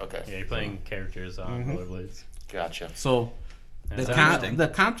 Rollerblades. Okay. Yeah, you're playing characters on rollerblades. Gotcha. So And the so- interesting. the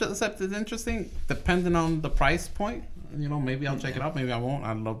concept is interesting, depending on the price point. Maybe I'll check it out. Maybe I won't.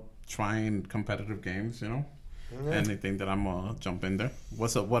 I love trying competitive games. Anything that I'm gonna jump in there.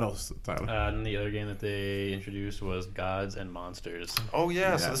 What's up? What else, Tyler? And the other game that they introduced was Gods and Monsters. Oh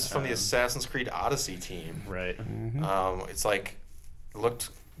yeah. So Yeah. this is from the Assassin's Creed Odyssey team. Right. It's like looked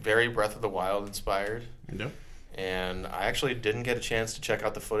very Breath of the Wild inspired. Yep. And I actually didn't get a chance to check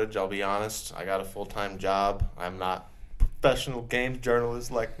out the footage, I'll be honest. I got a full-time job. I'm not a professional games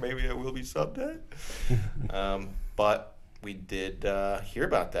journalist like maybe I will be someday. But we did hear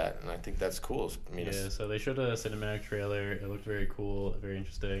about that, and I think that's cool. I mean, Yeah, so they showed a cinematic trailer. It looked very cool, very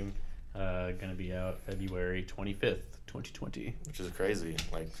interesting. Going to be out February 25th, 2020. which is crazy.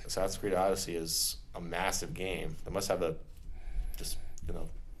 Like, Assassin's Creed Odyssey is a massive game. They must have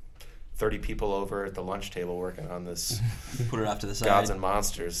 30 people over at the lunch table working on this Put it off to the side. Gods and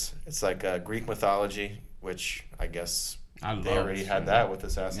Monsters. It's like Greek mythology, which I guess I they love already had that with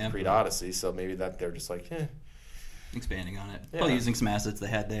Assassin's Yeah. Creed Odyssey, so maybe that they're just like, Expanding on it. Yeah. Probably using some assets they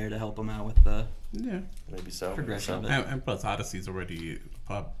had there to help them out with the Yeah. maybe so. Progression of it. And plus, Odyssey's already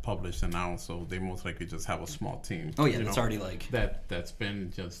published and out, so they most likely just have a small team. Oh yeah, it's already like that's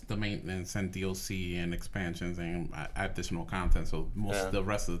been just the maintenance and DLC and expansions and additional content. So most Yeah. of the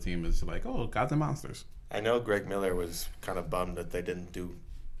rest of the team is like, oh, Gods and Monsters. I know Greg Miller was kind of bummed that they didn't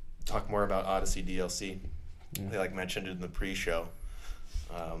talk more about Odyssey DLC. They mentioned it in the pre-show.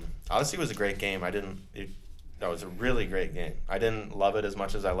 Odyssey was a great game. That was a really great game. I didn't love it as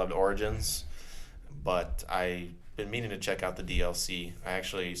much as I loved Origins, but I've been meaning to check out the DLC.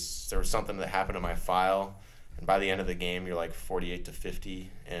 There was something that happened in my file, and by the end of the game, you're like 48 to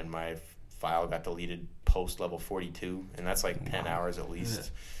 50, and my file got deleted post level 42, and that's like 10 hours at least.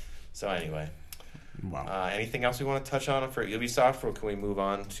 So anyway, Wow. anything else we want to touch on for Ubisoft, or can we move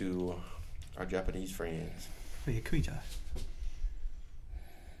on to our Japanese friends?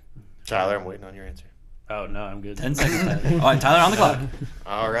 Tyler, I'm waiting on your answer. Oh, no, I'm good. 10 seconds. Tyler. All right, Tyler on the clock.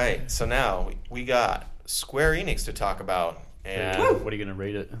 All right, so now we got Square Enix to talk about, and What are you going to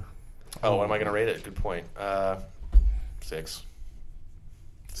rate it? what am I going to rate it? Good point. 6,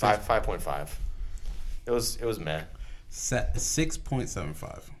 5.5. It was meh. Set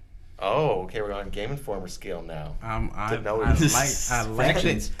 6.75. Oh, okay, we're on Game Informer scale now. Didn't know I it was- liked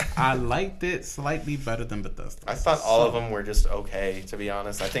Fractions. it. I liked it slightly better than Bethesda. I thought all of them were just okay, to be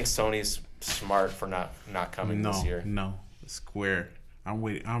honest. I think Sony's smart for not coming this year. No, Square. I'm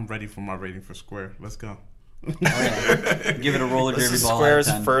waiting. I'm ready for my rating for Square. Let's go. Give it a roller This derby is ball. Square's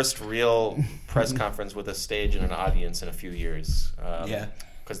out of 10. first real press conference with a stage and an audience in a few years. Yeah.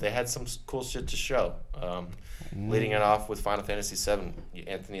 Because they had some cool shit to show. Leading it off with Final Fantasy VII.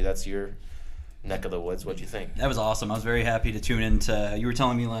 Anthony, that's your neck of the woods. What'd you think? That was awesome. I was very happy to tune into. You were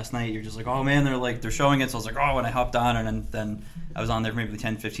telling me last night. You're just like, oh man, they're showing it. So I was like, oh, and I hopped on, and then I was on there for maybe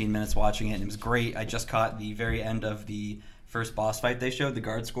 10, 15 minutes watching it, and it was great. I just caught the very end of the first boss fight they showed, the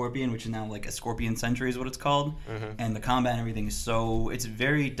Guard Scorpion, which is now like a Scorpion Sentry is what it's called, and the combat and everything is it's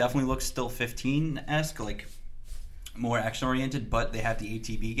very definitely looks still 15-esque, like more action oriented, but they have the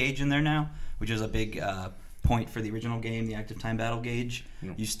ATB gauge in there now, which is a big point for the original game, the active time battle gauge.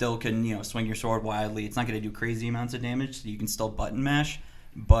 Yeah. You still can swing your sword wildly. It's not going to do crazy amounts of damage, so you can still button mash,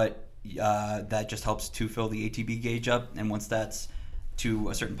 but that just helps to fill the ATB gauge up, and once that's to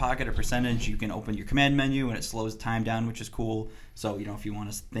a certain pocket or percentage, you can open your command menu and it slows time down, which is cool. So if you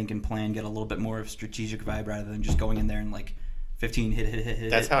want to think and plan, get a little bit more of strategic vibe rather than just going in there and like 15 hit.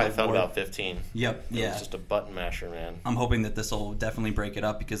 That's how I like felt warp. about 15. Yep, It yeah. was just a button masher, man. I'm hoping that this will definitely break it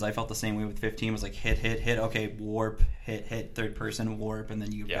up because I felt the same way with 15. It was like hit, okay, warp, hit, third person, warp, and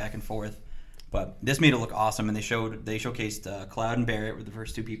then you go back and forth. But this made it look awesome, and they showcased Cloud and Barrett were the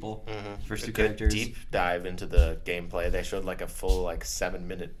first two people, first A two good characters. deep dive into the gameplay. They showed like a full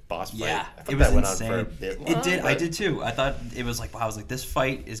 7-minute boss fight. Yeah, I thought it was that went insane. on for a bit long. It did. I but- did too. I thought it was like, wow. I was like, this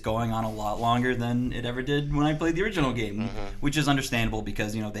fight is going on a lot longer than it ever did when I played the original game, which is understandable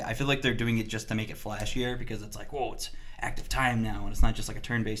because I feel like they're doing it just to make it flashier because it's like, whoa, it's active time now, and it's not just like a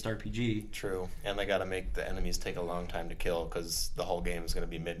turn-based RPG. True, and they got to make the enemies take a long time to kill because the whole game is going to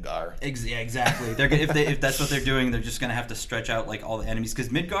be Midgar. Yeah, exactly. They're if that's what they're doing, they're just gonna have to stretch out like all the enemies.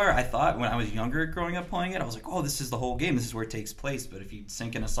 Because Midgar, I thought when I was younger, growing up playing it, I was like, oh, this is the whole game. This is where it takes place. But if you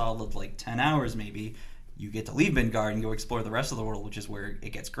sink in a solid 10 hours, maybe you get to leave Midgar and go explore the rest of the world, which is where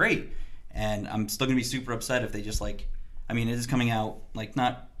it gets great. And I'm still gonna be super upset if they just it is coming out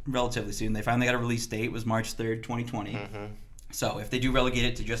not relatively soon. They finally got a release date. It was March 3rd, 2020. So if they do relegate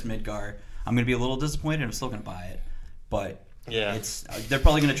it to just Midgar, I'm gonna be a little disappointed. I'm still gonna buy it, but. Yeah. They're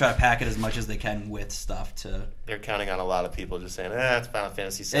probably going to try to pack it as much as they can with stuff to. They're counting on a lot of people just saying, it's Final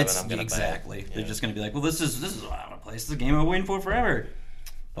Fantasy VII, I'm going to exactly. buy it. They're just going to be like, well, this is what I want to play. This is a game I've been waiting for forever.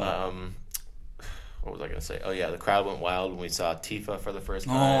 But, What was I going to say? Oh, yeah, the crowd went wild when we saw Tifa for the first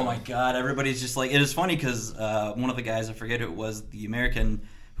time. oh my god, everybody's just like, it is funny because one of the guys, I forget who it was, the American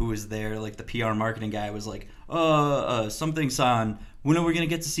who was there, the PR marketing guy was like, something-san, when are we going to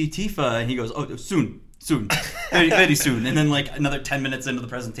get to see Tifa? And he goes, oh, soon, very, very soon. And then another 10 minutes into the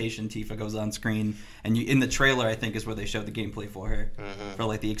presentation, Tifa goes on screen, and in the trailer, I think, is where they showed the gameplay for her,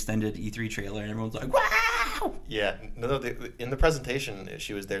 for the extended E3 trailer, and everyone's like, wow! Yeah, no, in the presentation,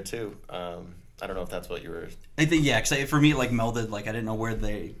 she was there too. I don't know if that's what you were... I think, yeah, because for me, melded, I didn't know where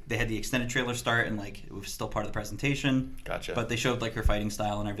they had the extended trailer start, and it was still part of the presentation. Gotcha. But they showed her fighting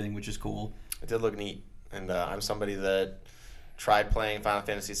style and everything, which is cool. It did look neat, and I'm somebody that tried playing Final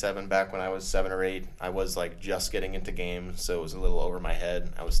Fantasy VII back when I was 7 or 8. I was just getting into games, so it was a little over my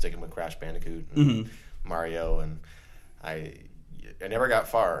head. I was sticking with Crash Bandicoot and Mario, and I never got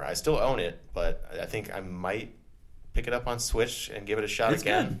far. I still own it, but I think I might pick it up on Switch and give it a shot It's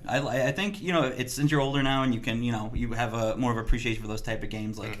again. good. I think it's since you're older now and you can you have a more of appreciation for those type of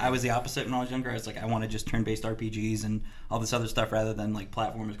games. I was the opposite when I was younger. I was I want to just turn-based RPGs and all this other stuff rather than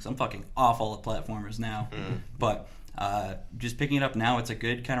platformers because I'm fucking awful at platformers now. But just picking it up now, it's a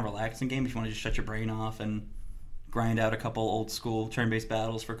good kind of relaxing game if you want to just shut your brain off and grind out a couple old school turn-based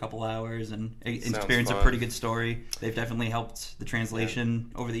battles for a couple hours and experience a fun. pretty good story. They've definitely helped the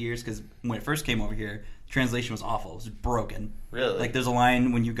translation over the years because when it first came over here, the translation was awful. It was broken. Really? There's a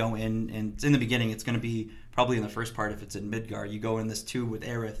line when you go in, and it's in the beginning. It's going to be probably in the first part if it's in Midgar. You go in this tube with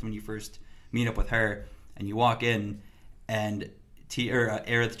Aerith when you first meet up with her, and you walk in, and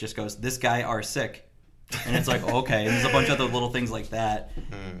Aerith just goes, "This guy are sick," and it's like, okay. And there's a bunch of other little things like that,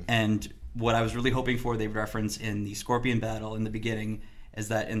 and what I was really hoping for, they reference in the Scorpion battle in the beginning, is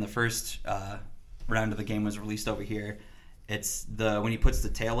that in the first round of the game was released over here, it's when he puts the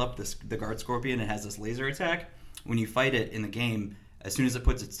tail up, the Guard Scorpion, it has this laser attack. When you fight it in the game, as soon as it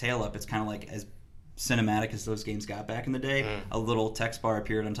puts its tail up, it's kind of as cinematic as those games got back in the day. A little text bar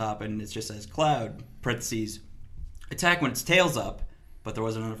appeared on top, and it just says Cloud, parentheses, attack when its tail's up, but there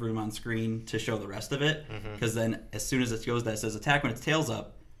wasn't enough room on screen to show the rest of it, because then as soon as it goes that, it says attack when its tail's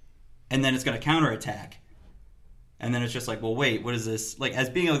up, and then it's going to counterattack. And then it's just like, well, wait, what is this? Like, as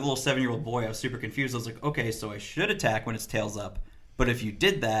being a little 7-year-old boy, I was super confused. I was like, okay, so I should attack when it's tails up. But if you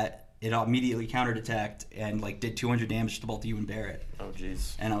did that, it immediately counterattacked and, like, did 200 damage to both you and Barrett. Oh,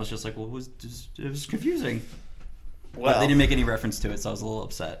 jeez. And I was just like, well, it was confusing. Well, But they didn't make any reference to it, so I was a little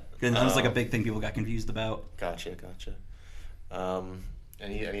upset. And that was, like, a big thing people got confused about. Gotcha.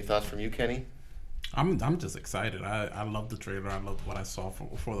 Any thoughts from you, Kenny? I'm just excited. I love the trailer. I love what I saw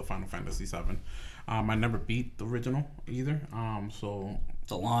for the Final Fantasy VII. I never beat the original either. So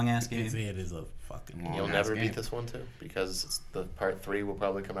It's a long-ass game. it is a fucking long. You'll never beat this one too, because it's the part 3 will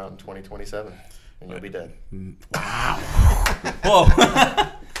probably come out in 2027, and you'll be dead. Wow. Whoa.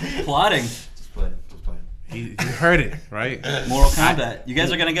 Plotting. Just play it. You heard it, right? Mortal Kombat. You guys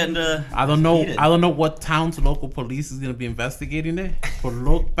are going to get into... I don't know. heated. I don't know what town's local police is going to be investigating it. But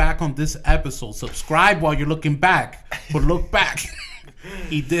look back on this episode. Subscribe while you're looking back. But look back.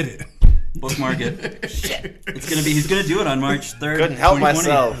 He did it. Bookmark it. Shit. He's going to do it on March 3rd. Couldn't help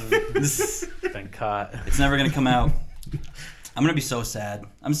 2020. myself. Been caught. It's never going to come out. I'm going to be so sad.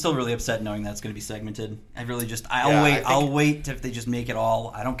 I'm still really upset knowing that's going to be segmented. I really just... I'll wait if they just make it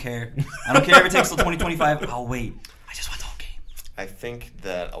all. I don't care. I don't care if it takes till 2025. I'll wait. I just want the whole game. I think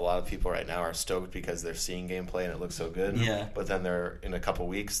that a lot of people right now are stoked because they're seeing gameplay and it looks so good. Yeah. But then in a couple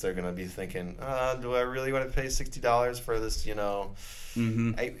weeks, they're going to be thinking, do I really want to pay $60 for this,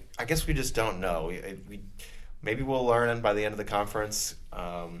 Mm-hmm. I guess we just don't know. Maybe we'll learn by the end of the conference.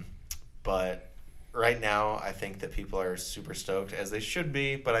 But right now, I think that people are super stoked, as they should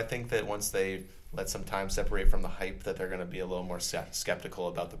be. But I think that once they let some time separate from the hype, that they're going to be a little more skeptical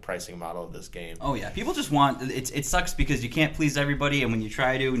about the pricing model of this game. Oh yeah, people just want it sucks because you can't please everybody, and when you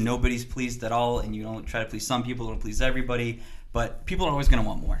try to, nobody's pleased at all, and you don't try to please some people, don't please everybody. But people are always going to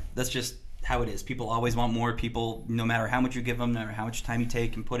want more. That's just how it is. People always want more. People, no matter how much you give them, no matter how much time you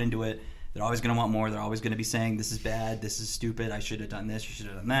take and put into it, they're always going to want more. They're always going to be saying, "This is bad. This is stupid. I should have done this. You should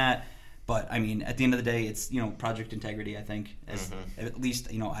have done that." But I mean, at the end of the day, it's project integrity. I think, at least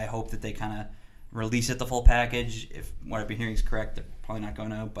I hope that they kind of release it the full package. If what I've been hearing is correct, they're probably not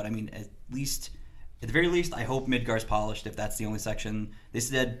going to. But I mean, at the very least, I hope Midgar's polished. If that's the only section, they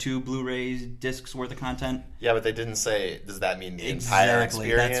said 2 Blu-ray discs worth of content. Yeah, but they didn't say. Does that mean the entire Exactly,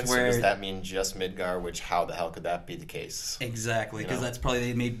 experience, that's where- or does that mean just Midgar? Which how the hell could that be the case? Exactly, because You know? that's probably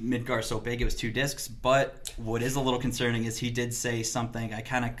they made Midgar so big it was 2 discs. But what is a little concerning is he did say something. I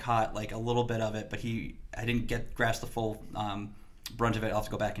kind of caught like a little bit of it, but I didn't grasp the full brunt of it. I'll have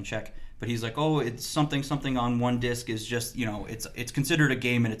to go back and check. But he's like, oh, it's something on one disc is just, it's considered a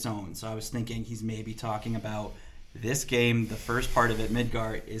game in its own. So I was thinking he's maybe talking about this game. The first part of it,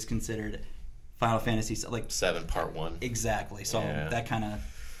 Midgar, is considered Final Fantasy, like 7 Part 1. exactly. So Yeah. that kind of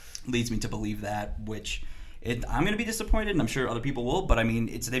leads me to believe that, which I'm going to be disappointed, and I'm sure other people will. But I mean,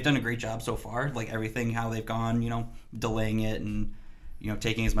 they've done a great job so far. Like everything, how they've gone, delaying it and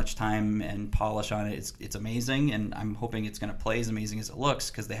taking as much time and polish on it. It's amazing, and I'm hoping it's going to play as amazing as it looks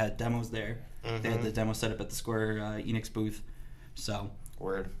because they had demos there. Mm-hmm. They had the demo set up at the Square Enix booth. So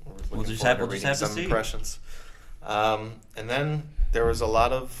We're We'll looking just forward have to to reading some see. impressions. And then there was a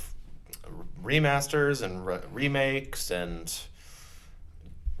lot of remasters and remakes and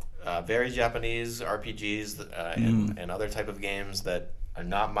very Japanese RPGs and other type of games that are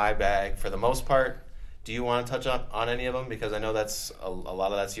not my bag for the most part. Do you want to touch up on any of them? Because I know that's a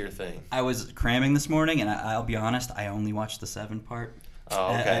lot of that's your thing. I was cramming this morning, and I'll be honest, I only watched the 7 part.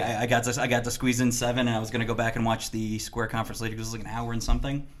 Oh, okay. I got to squeeze in 7, and I was going to go back and watch the Square conference later because it was like an hour and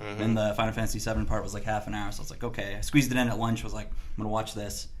something. Mm-hmm. And the Final Fantasy 7 part was like half an hour, so I was like, okay. I squeezed it in at lunch. I was like, I'm going to watch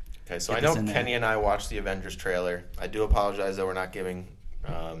this. Okay, so Get I know this in there. Kenny and I watched the Avengers trailer. I do apologize that we're not giving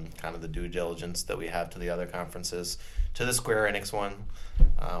kind of the due diligence that we have to the other conferences, to the Square Enix one.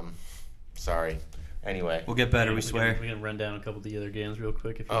 Sorry. Anyway. We'll get better, we swear. We can run down a couple of the other games real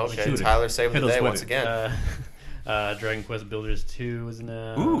quick. If you Oh, want okay, to. Tyler saving Hit the us day with once it. again. Dragon Quest Builders 2 was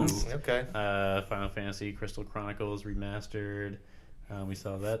announced. Ooh. Okay. Final Fantasy Crystal Chronicles Remastered. We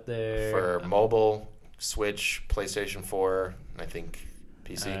saw that there. For mobile, Switch, PlayStation 4, I think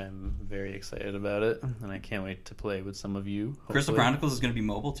PC. I'm very excited about it, and I can't wait to play with some of you. Crystal hopefully. Chronicles is going to be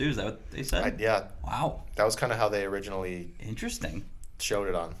mobile, too. Is that what they said? Yeah, Wow. that was kind of how they originally Interesting. showed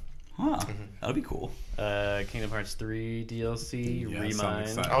it on. Huh. That'll be cool. Kingdom Hearts 3 DLC, Yes, I'm Remind.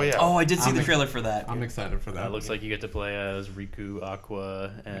 excited. Oh, yeah. Oh, I did see I'm the ex- trailer for that. I'm excited for that. Looks like you get to play as Riku,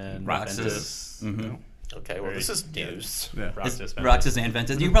 Aqua, and Roxas. Ventus. Mhm. Okay, well, Very- this is news. Yeah. Roxas, Roxas and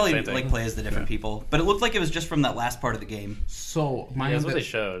Ventus. You can probably Same thing. like play as the different Yeah. people, but it looked like it was just from that last part of the game. So Yeah, that's what they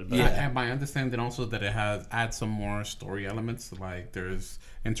showed. But Yeah, and my understanding also that it has add some more story elements. Like there's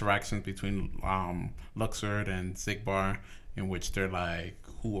interactions between Luxord and Sigbar, in which they're like,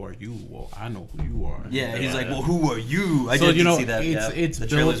 who are you? Well, I know who you are. Yeah, he's like, well, who are you? I So did you know, see that. it's the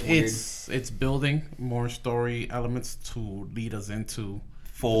build, trailer's weird. it's building more story elements to lead us into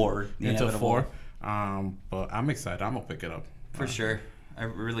The inevitable. 4. But I'm excited. I'm gonna pick it up For sure. I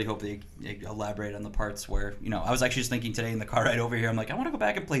really hope they elaborate on the parts where, I was actually just thinking today in the car ride over here, I'm like, I want to go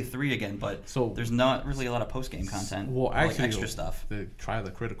back and play 3 again, but there's not really a lot of post-game content. Well, or, actually, extra stuff. Try the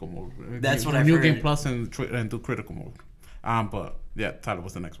critical mode. That's what I've New heard. Game Plus and do critical mode. But yeah, Tyler,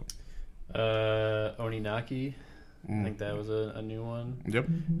 what's the next one? Oninaki. I think that was a new one. Yep.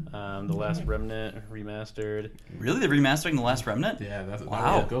 The Last Remnant remastered. Really? They're remastering The Last Remnant? Yeah, that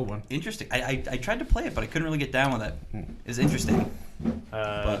Wow. was a good one. Interesting. I tried to play it, but I couldn't really get down with it. It's interesting.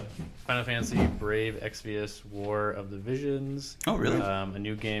 Final Fantasy Brave Exvius War of the Visions. Oh, really? A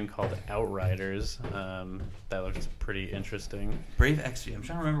new game called Outriders. That looks pretty interesting. Brave Exvius. I'm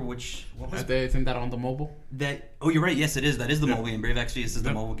trying to remember what was Isn't that on the mobile? that? Oh, you're right. Yes, it is. That is the Yeah. mobile game. Brave Exvius is the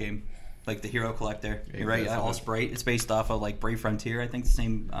Yeah. mobile game. Like the Hero Collector. You're right. that's All it. Sprite. It's based off of like Brave Frontier, I think, the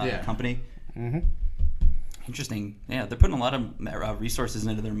same company. Mm-hmm. Interesting. Yeah, they're putting a lot of resources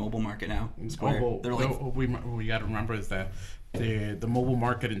into their mobile market now. Square. They're like, what we got to remember is that the mobile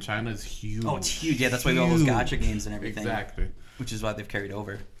market in China is huge. oh, it's huge. Yeah, that's why we have all those gacha games and everything. Exactly. Which is why they've carried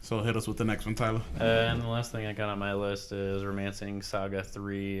over. So hit us with the next one, Tyler. And the last thing I got on my list is Romancing Saga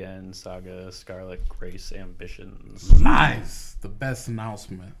 3 and Saga Scarlet Grace Ambitions. Nice. The best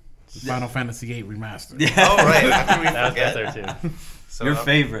announcement. Final Fantasy VIII remastered. Oh, right. How can we That was forget? there too. So, Your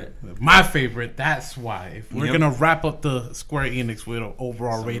favorite. My favorite. That's why. If we're Yep. gonna wrap up the Square Enix with an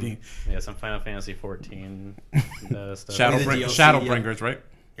overall rating, Yeah, some Final Fantasy 14 stuff. The DLC, Shadowbringers, right?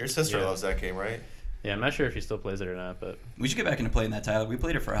 Your sister Yeah. loves that game, right? Yeah, I'm not sure if he still plays it or not, but We should get back into playing that, Tyler. We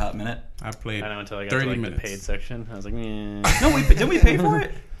played it for a hot minute. I played I know until I got 30 to like minutes. the paid section, I was like, No, didn't we pay for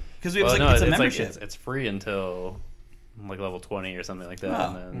it? Because it was well, like no, it's a it's membership. like it's free until like level 20 or something like that,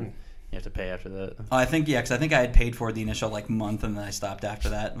 Oh. and then you have to pay after that. Oh, I think because I think I had paid for the initial like month and then I stopped after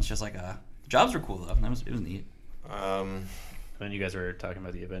that. It was just like jobs were cool though. It was neat. When you guys were talking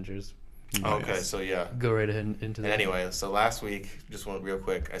about the Avengers, Okay, so yeah. go right ahead into And that. anyway, so last week, just one real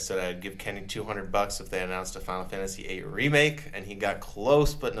quick, I said I'd give Kenny $200 if they announced a Final Fantasy VIII remake, and he got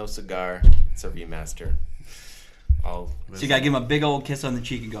close but no cigar. It's a remaster. So you gotta give him a big old kiss on the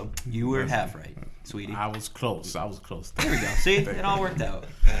cheek and go, "You were half right, sweetie." I was close. There we go. See, it all worked out.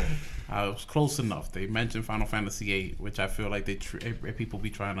 I was close enough. They mentioned Final Fantasy VIII, which I feel like people be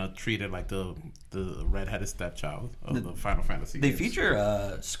trying to treat it like the redheaded stepchild of the Final Fantasy. They games.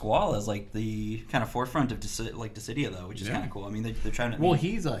 feature Squall as like the kind of forefront of Dissidia though, which is kind of cool. I mean, they're trying to. Well,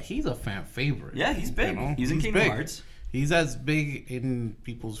 he's a fan favorite. yeah, he's big. He's in Kingdom big. Hearts. He's as big in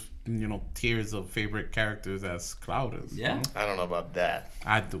people's tiers of favorite characters as Cloud is. Yeah. I don't know about that.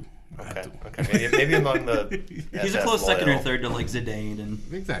 I do. Okay. Okay. Maybe among the. He's a FF close second or loyal. third to like Zidane and.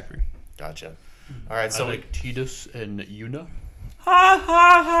 Exactly. Gotcha. All right. So I like Tidus and Yuna. Ha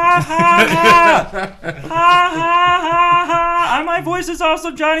ha ha ha ha ha ha ha! And my voice is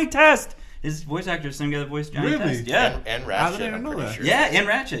also Johnny Test. His voice actor is the same guy that voiced Johnny Really? Test. Yeah. and I Ratchet. didn't I'm know pretty that. sure. Yeah, and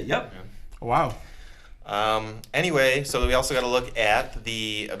Ratchet. Yep. Wow. Anyway, so we also got to look at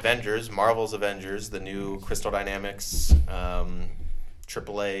the Avengers, Marvel's Avengers, the new Crystal Dynamics,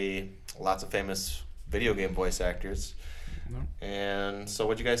 AAA, lots of famous video game voice actors. No. And so,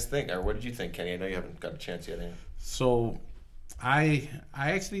 what do you guys think, or what did you think, Kenny? I know you haven't got a chance yet. So, I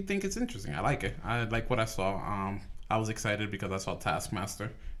actually think it's interesting. I like it. I like what I saw. I was excited because I saw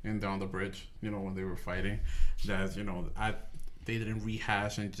Taskmaster in there on the bridge. When they were fighting. That they didn't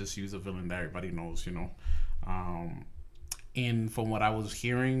rehash and just use a villain that everybody knows. And from what I was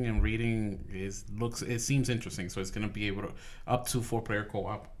hearing and reading, it seems interesting. So it's gonna be able to up to 4-player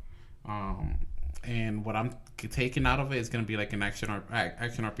co-op. And what I'm taking out of it is gonna be like an action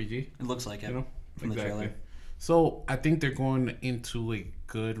RPG. It looks like it from the Exactly. trailer. So I think they're going into a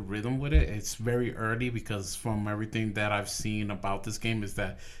good rhythm with it. It's very early because from everything that I've seen about this game is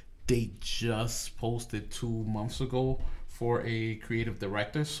that they just posted 2 months ago for a creative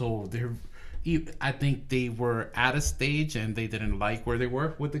director. So I think they were at a stage and they didn't like where they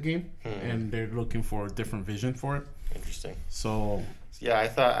were with the game, and they're looking for a different vision for it. Interesting. So Yeah,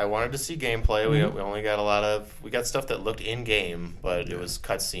 I wanted to see gameplay. We only got we got stuff that looked in game, but it was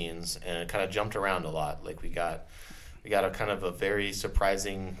cutscenes and it kind of jumped around a lot. Like we got a kind of a very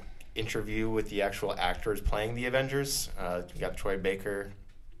surprising interview with the actual actors playing the Avengers. We got Troy Baker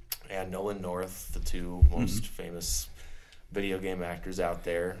and Nolan North, the two most famous video game actors out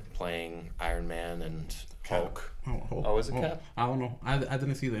there, playing Iron Man and Hulk. Oh, is it Cap? I don't know. I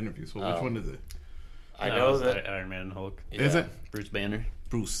didn't see the interview. So which one is it? I No, know it's that Iron Man and Hulk. Is it? Bruce Banner.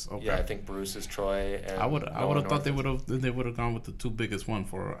 Bruce. Okay. Yeah, I think Bruce is Troy. And I would have Nolan thought North they would have gone with the two biggest one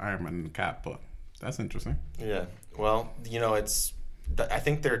for Iron Man and Cap, but that's interesting. Yeah. Well, I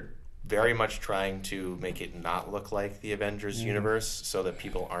think they're very much trying to make it not look like the Avengers universe so that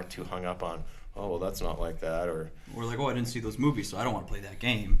people aren't too hung up on, oh, well, that's not like that, or We're like, oh, I didn't see those movies, so I don't want to play that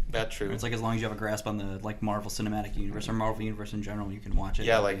game. that true. It's like as long as you have a grasp on the Marvel Cinematic Universe or Marvel Universe in general, you can watch it.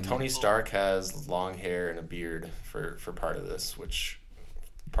 Yeah, like And, Tony Stark has long hair and a beard for part of this, which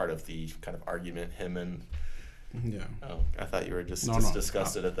part of the kind of argument him and Yeah. oh, I thought you were just No,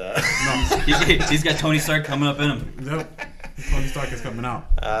 disgusted at that. he's got Tony Stark coming up in him. Yep. Tony Stark is coming out.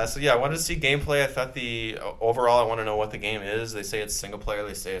 So yeah, I wanted to see gameplay. I thought overall, I want to know what the game is. They say it's single player.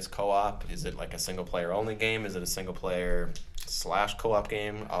 They say it's co-op. Is it like a single player only game? Is it a single player / co-op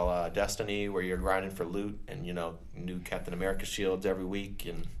game, a la Destiny, where you're grinding for loot and new Captain America shields every week?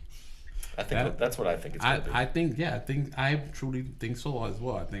 And I think that's what I think it's going to be. I truly think so as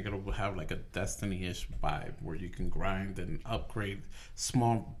well. I think it'll have like a Destiny-ish vibe where you can grind and upgrade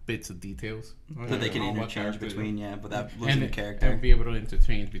small bits of details That they can on what interchange character- between, without losing the character. and be able to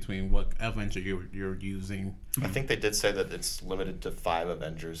interchange between what Avenger you're using I think they did say that it's limited to 5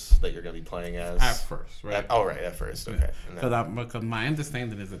 Avengers that you're going to be playing as. at first, right? At first. Okay. And then- Because my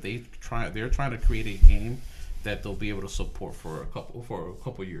understanding is that they're trying to create a game that they'll be able to support for a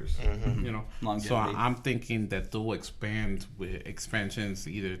couple years. Mm-hmm. Longevity. So I'm thinking that they'll expand with expansions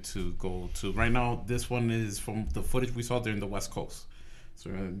either to go to right now. This one is from the footage we saw. They're in the West Coast,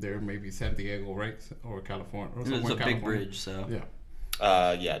 so there may be San Diego, right, or California, or It's somewhere a in big California. bridge, so.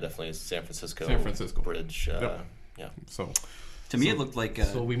 Yeah. yeah, definitely it's San Francisco. Bridge. Yep. Yeah. So To me, it looked like.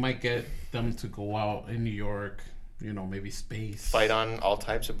 so we might get them to go out in New York. Maybe space. Fight on all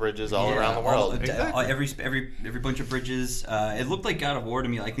types of bridges all around the world. Exactly. Every bunch of bridges. It looked like God of War to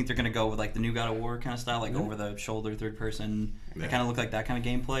me. I think they're gonna go with like the new God of War kind of style, like over the shoulder, third person. Yeah. It kind of looked like that kind of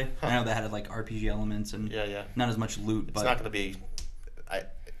gameplay. I know that had like RPG elements and Yeah. not as much loot. It's but not going to be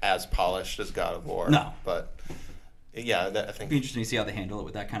as polished as God of War. No. But yeah, I it'd be think interesting to see how they handle it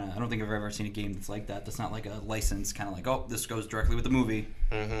with that kind of. I don't think I've ever seen a game that's like that. That's not like a license kind of like, oh, this goes directly with the movie.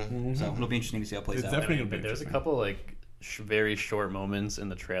 So it'll be interesting to see how it plays It's out. definitely I mean, gonna be but there's a interesting. couple like very short moments in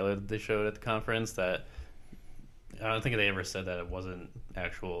the trailer that they showed at the conference that I don't think they ever said that it wasn't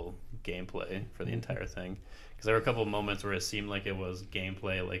actual gameplay for the entire thing. Because there were a couple of moments where it seemed like it was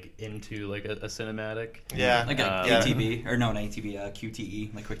gameplay, like into like a cinematic. yeah, Like a yeah. ATB or no, not ATB,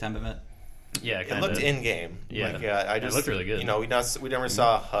 QTE, like QuickTime event. Yeah, It kind of. looked in game. Yeah. I It just looked really good. we never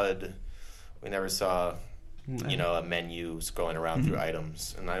saw HUD. We never saw a menu scrolling around through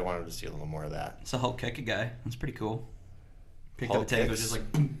items, and I wanted to see a little more of that. It's a Hulk kick a guy. That's pretty cool. Picked Hulk up a tank, it was kicks. just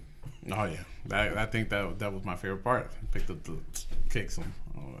like boom. Oh yeah, I think that was my favorite part. Picked up the kicks him.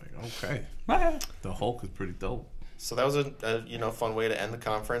 I'm like, okay, the Hulk is pretty dope. So that was a fun way to end the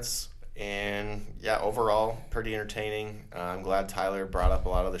conference, and yeah, overall pretty entertaining. I'm glad Tyler brought up a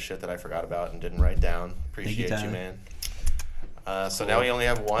lot of the shit that I forgot about and didn't write down. Appreciate you, Tyler. man. So now we only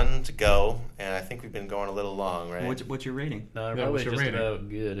have one to go, and I think we've been going a little long, right? What's your rating? No, Yeah, probably what's your just rating? about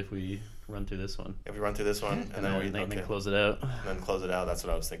good if we run through this one. If we run through this one and then then close it out. then close it out, that's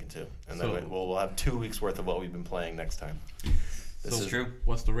what I was thinking too. And So- then we'll have 2 weeks worth of what we've been playing next time. This That's is true.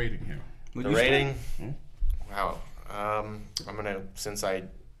 What's the rating here? Would the you start? rating. Wow. I'm gonna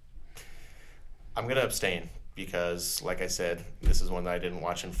I'm gonna abstain because, like I said, this is one that I didn't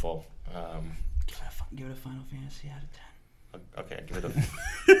watch in full. Give it a Final Fantasy out of 10. Okay,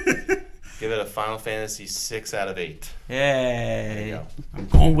 give it a Final Fantasy 6 out of 8. There you Yay! go. I'm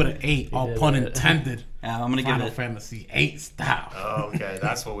going with an 8, all did pun it. intended. I'm gonna give Final it. Fantasy 8 style. Oh, okay,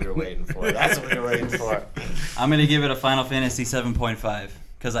 that's what we were waiting for. That's what we were waiting for. I'm gonna give it a Final Fantasy 7.5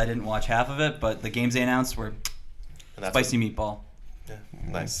 because I didn't watch half of it, but the games they announced were And that's spicy meatball. Yeah,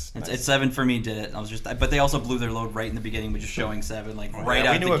 nice. It's 7 for me. Did it? I was just, but they also blew their load right in the beginning with just showing 7, like right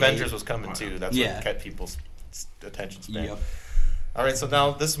Yeah, out we the knew gate. Avengers was coming too. That's Yeah. what kept people's attention span. Yep. All right, so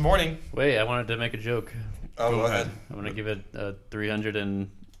now this morning. Wait, I wanted to make a joke. Oh, go ahead. I'm gonna give it a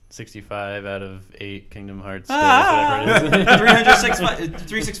 365 out of 8 Kingdom Hearts. Ah! Whatever it is.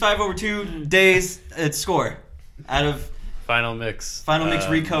 365 over 2 days. It's score out of Final mix. Final Mix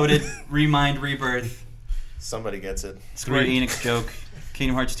Recoded, Remind, Rebirth, Somebody gets it. Square Enix joke,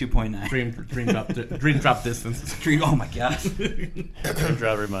 Kingdom Hearts 2.9. Dream drop distance. Dream. Oh my god.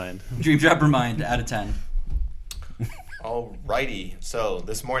 Draw remind. Dream Drop Remind out of 10. Alrighty, so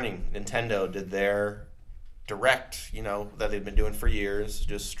this morning Nintendo did their direct, that they've been doing for years,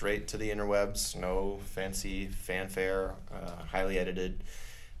 just straight to the interwebs, no fancy fanfare, highly edited.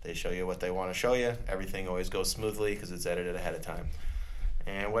 They show you what they want to show you. Everything always goes smoothly because it's edited ahead of time.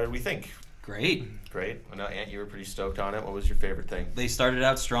 And what did we think? Great. Great. I know, Ant, you were pretty stoked on it. What was your favorite thing? They started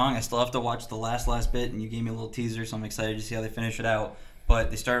out strong. I still have to watch the last bit, and you gave me a little teaser, so I'm excited to see how they finish it out. But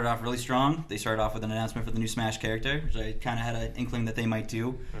they started off really strong. They started off with an announcement for the new Smash character, which I kind of had an inkling that they might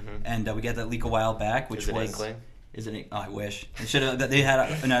do. And we got that leak a while back, which Is it was... inkling? Is it? Oh, I wish. It should have. They had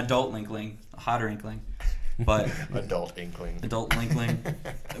an adult inkling, a hotter inkling, but Adult inkling. adult inkling.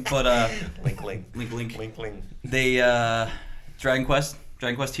 But Linkling. link. Linkling. They Dragon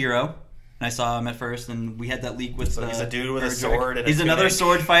Quest Hero. And I saw him at first, and we had that leak with. So he's a dude with a Erdrick. sword and a He's another tunic.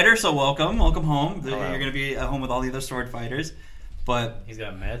 sword fighter. So welcome home. wow. You're gonna be at home with all the other sword fighters, but He's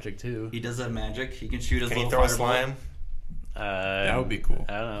got magic too. he does have magic. He can shoot his Can he little throw a fireball. slime? That would be cool.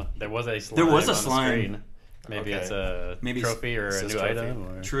 I don't know. There was a slime. There was a on the slime. screen. Maybe Okay. it's a Maybe trophy or a it's new a trophy.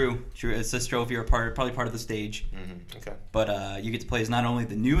 item. Or... True. It's this trophy or probably part of the stage. Okay. But you get to play as not only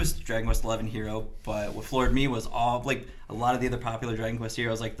the newest Dragon Quest XI hero, but what floored me was all like a lot of the other popular Dragon Quest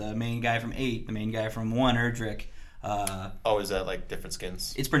heroes, like the main guy from 8, the main guy from 1, Erdrick. Oh, is that like different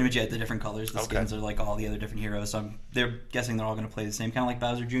skins? It's pretty much the different colors. The Okay. skins are like all the other different heroes. So they're guessing they're all going to play the same, kind of like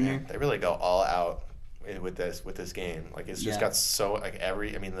Bowser Jr. Yeah, they really go all out with this game. Like it's just Yeah. got so like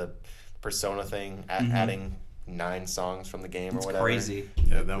the Persona thing, adding 9 songs from the game It's or whatever. crazy.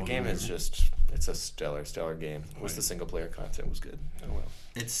 Yeah, that The was game is amazing. it's a stellar game. It was the single player content was good. Oh well.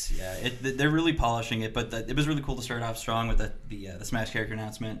 They're really polishing it, but it was really cool to start off strong with the Smash character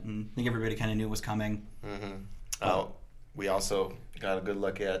announcement, and I think everybody kind of knew it was coming. Oh, we also got a good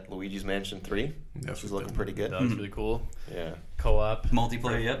look at Luigi's Mansion 3, Yes, which is we looking did. pretty good. That was really cool. Yeah. Co-op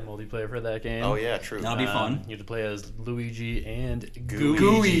Multiplayer, yep. Multiplayer for that game. Oh yeah, true. That'll be fun. You have to play as Luigi and Gooigi.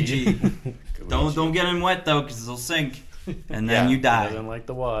 Luigi. Don't get him wet though, because it'll sink, and then Yeah. you He die. doesn't like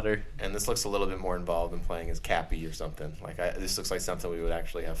the water. And this looks a little bit more involved than playing as Cappy or something. Like this looks like something we would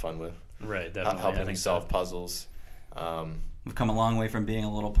actually have fun with. Right, definitely. I Helping him think solve so. puzzles. We've come a long way from being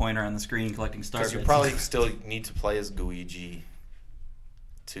a little pointer on the screen collecting star Because you bits. probably still need to play as Luigi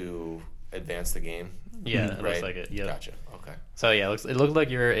to advance the game. Yeah, it right? looks like it. Yeah. Gotcha. Okay. So yeah, it looked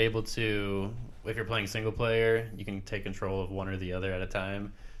like you're able to, if you're playing single player, you can take control of one or the other at a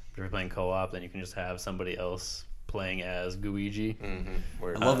time. If you're playing co-op, then you can just have somebody else playing as Gooigi. Mm-hmm.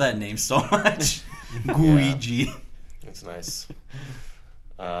 I love that name so much. Gooigi. It's nice.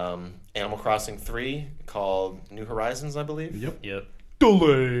 Animal Crossing 3 called New Horizons, I believe. Yep.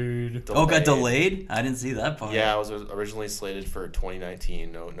 Delayed. Oh, got delayed? I didn't see that part. Yeah, it was originally slated for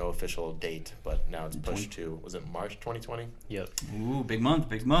 2019. No official date, but now it's pushed to, was it March 2020? Yep. Ooh, big month.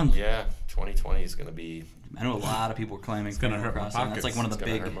 Yeah, 2020 is going to be. I know a lot of people were claiming it's gonna hurt my That's pockets. like one of It's the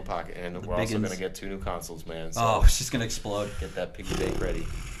going big. to hurt my pocket. And the we're also big going to uns. get 2 new consoles, man. So Oh, it's just gonna explode. get that piggy bank ready.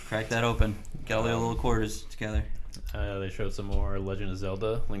 Crack that open. Get all the little quarters together. They showed some more Legend of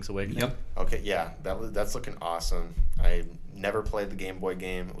Zelda: Link's Awakening. Yep. Okay, yeah, that's looking awesome. I never played the Game Boy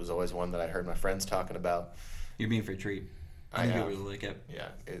game. It was always one that I heard my friends talking about. You're being for a treat. I I think am. you'll really like it. Yeah,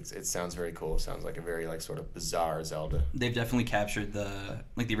 it sounds very cool. It sounds like a very like sort of bizarre Zelda. They've definitely captured the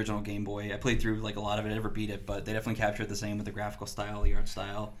original Game Boy. I played through like a lot of it. I never beat it, but they definitely captured the same with the graphical style, the art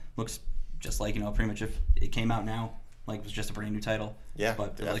style. Looks just like pretty much if it came out now, like it was just a brand new title. Yeah, But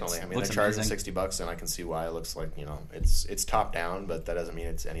it definitely. looks- I mean, looks they're charging amazing. $60, and I can see why it looks like it's top down, but that doesn't mean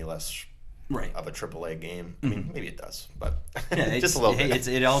it's any less Right. of a AAA game. I mean, maybe it does, but Yeah, just a little bit.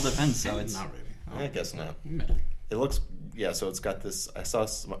 It all depends. So it's Not really. I guess not. No. It looks so it's got this.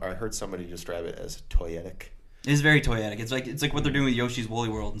 I heard somebody describe it as toyetic. it's very toyetic. It's like what they're doing with Yoshi's Woolly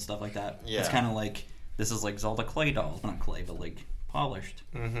World and stuff like that. Yeah. It's kind of like this is like Zelda clay dolls, not clay, but like polished,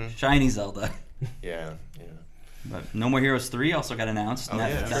 Mm-hmm. shiny Zelda. Yeah. But No More Heroes 3 also got announced. Oh,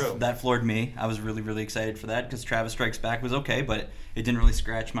 And yeah, true. that floored me. I was really, really excited for that because Travis Strikes Back was okay, but it didn't really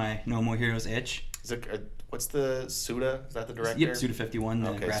scratch my No More Heroes itch. Is it? What's the Suda? Is that the director? Yep, Suda51, the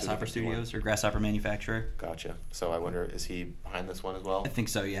Okay, Grasshopper Suda51. Studios or Grasshopper Manufacturer. Gotcha. So I wonder, is he behind this one as well? I think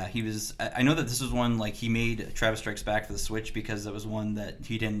so, yeah. He was. I know that this was one like he made Travis Strikes Back for the Switch because it was one that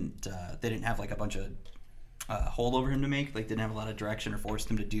he didn't. They didn't have like a bunch of hold over him to make. Like, didn't have a lot of direction or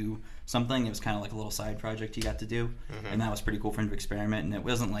forced him to do something. It was kind of like a little side project he got to do, and that was pretty cool for him to experiment. And it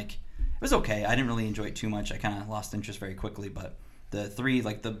wasn't like it was okay. I didn't really enjoy it too much. I kind of lost interest very quickly, but. The 3,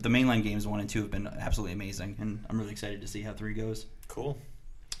 like the mainline games 1 and 2 have been absolutely amazing, and I'm really excited to see how 3 goes. Cool.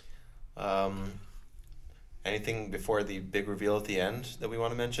 Anything before the big reveal at the end that we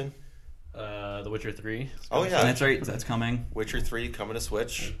want to mention? The Witcher 3. Oh, yeah. That's right. That's coming. Witcher 3 coming to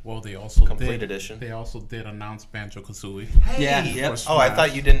Switch. Well, they also Complete did, edition. They also did announce Banjo-Kazooie. Yeah. Yep. Oh, I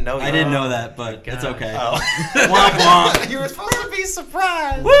thought you didn't know. I didn't know that, but it's gosh. okay. Oh. Womp womp. You were supposed to be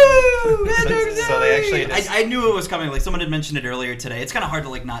surprised. Woo! So they actually just, I knew it was coming. Like someone had mentioned it earlier today. It's kind of hard to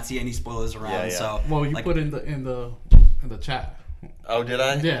like not see any spoilers around. Yeah, yeah. So Well, you like, put in the chat. Oh, did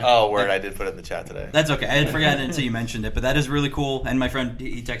I? Yeah. Oh, word! I did put it in the chat today. That's okay. I had forgotten until you mentioned it, but that is really cool. And my friend,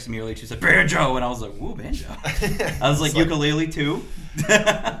 he texted me earlier. She said banjo, and I was like, "Ooh, banjo." I was like, ukulele too.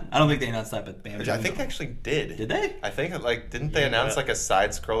 I don't think they announced that, but banjo. I think they actually did. Did they? I think didn't they Yeah. announce like a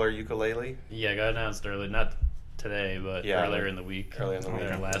side scroller ukulele? Yeah, it got announced early, not today, but Yeah, earlier in the week. earlier in the week.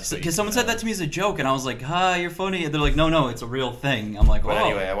 Or last week. Because someone said that to me as a joke, and I was like, "Ha, you're funny." And they're like, "No, it's a real thing." I'm like, "Oh." But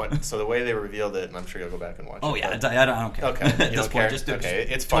anyway, so the way they revealed it, and I'm sure you'll go back and watch Oh it. yeah, but I don't care. Okay, At you this don't point, care? just Okay,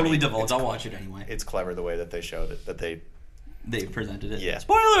 it's totally funny. divulge. It's I'll cool. watch it anyway. It's clever the way that they showed it, that They presented it. Yeah.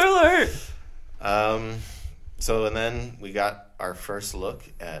 Spoiler alert. So and then we got our first look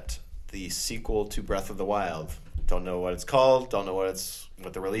at the sequel to Breath of the Wild. Don't know what it's called. Don't know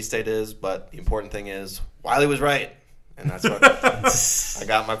what the release date is. But the important thing is Wiley was right, and that's what I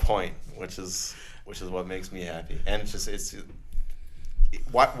got my point, which is what makes me happy. And it's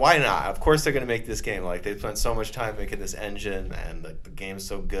why not? Of course they're gonna make this game. Like they spent so much time making this engine, and the game's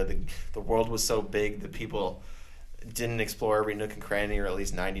so good. The world was so big that people didn't explore every nook and cranny, or at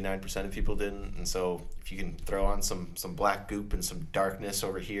least 99% of people didn't. And so if you can throw on some black goop and some darkness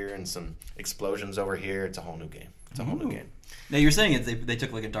over here and some explosions over here, it's a whole new game. It's a whole new game. Now you're saying they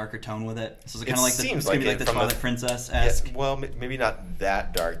took like a darker tone with it. So it's kind of like seems it's gonna like be like it the from Twilight the- Princess-esque. Yeah, well, maybe not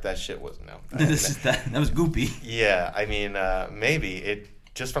that dark. That shit was no. that was goopy. Yeah, I mean, maybe it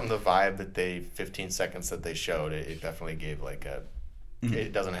just from the vibe that 15 seconds that they showed, it definitely gave like a.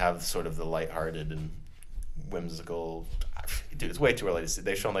 It doesn't have sort of the lighthearted and whimsical. Dude, it's way too early to see.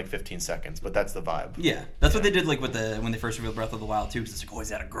 They've shown like 15 seconds, but that's the vibe. Yeah, that's what they did like with when they first revealed Breath of the Wild too. Because it's like, oh, is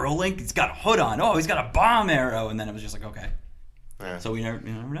that a girl Link? He's got a hood on. Oh, he's got a bomb arrow, and then it was just like, okay. Yeah. So you never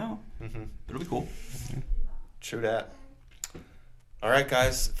know. Mm-hmm. It'll be cool. True that. All right,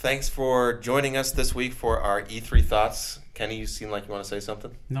 guys. Thanks for joining us this week for our E3 thoughts. Kenny, you seem like you want to say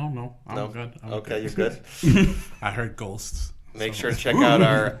something. No, I'm No? good. I'm Okay, good. you're good. I heard ghosts. Make sure to check out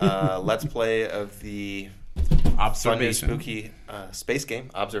our Let's Play of the fun new Observation. spooky space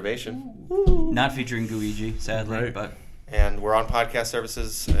game, Observation. Not featuring Guigi, sadly, Right. but And we're on podcast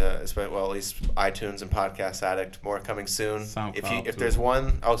services, at least iTunes and Podcast Addict. More coming soon. SoundCloud, If too. there's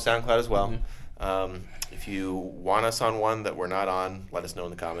one, SoundCloud as well. If you want us on one that we're not on, let us know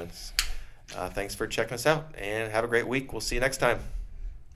in the comments. Thanks for checking us out, and have a great week. We'll see you next time.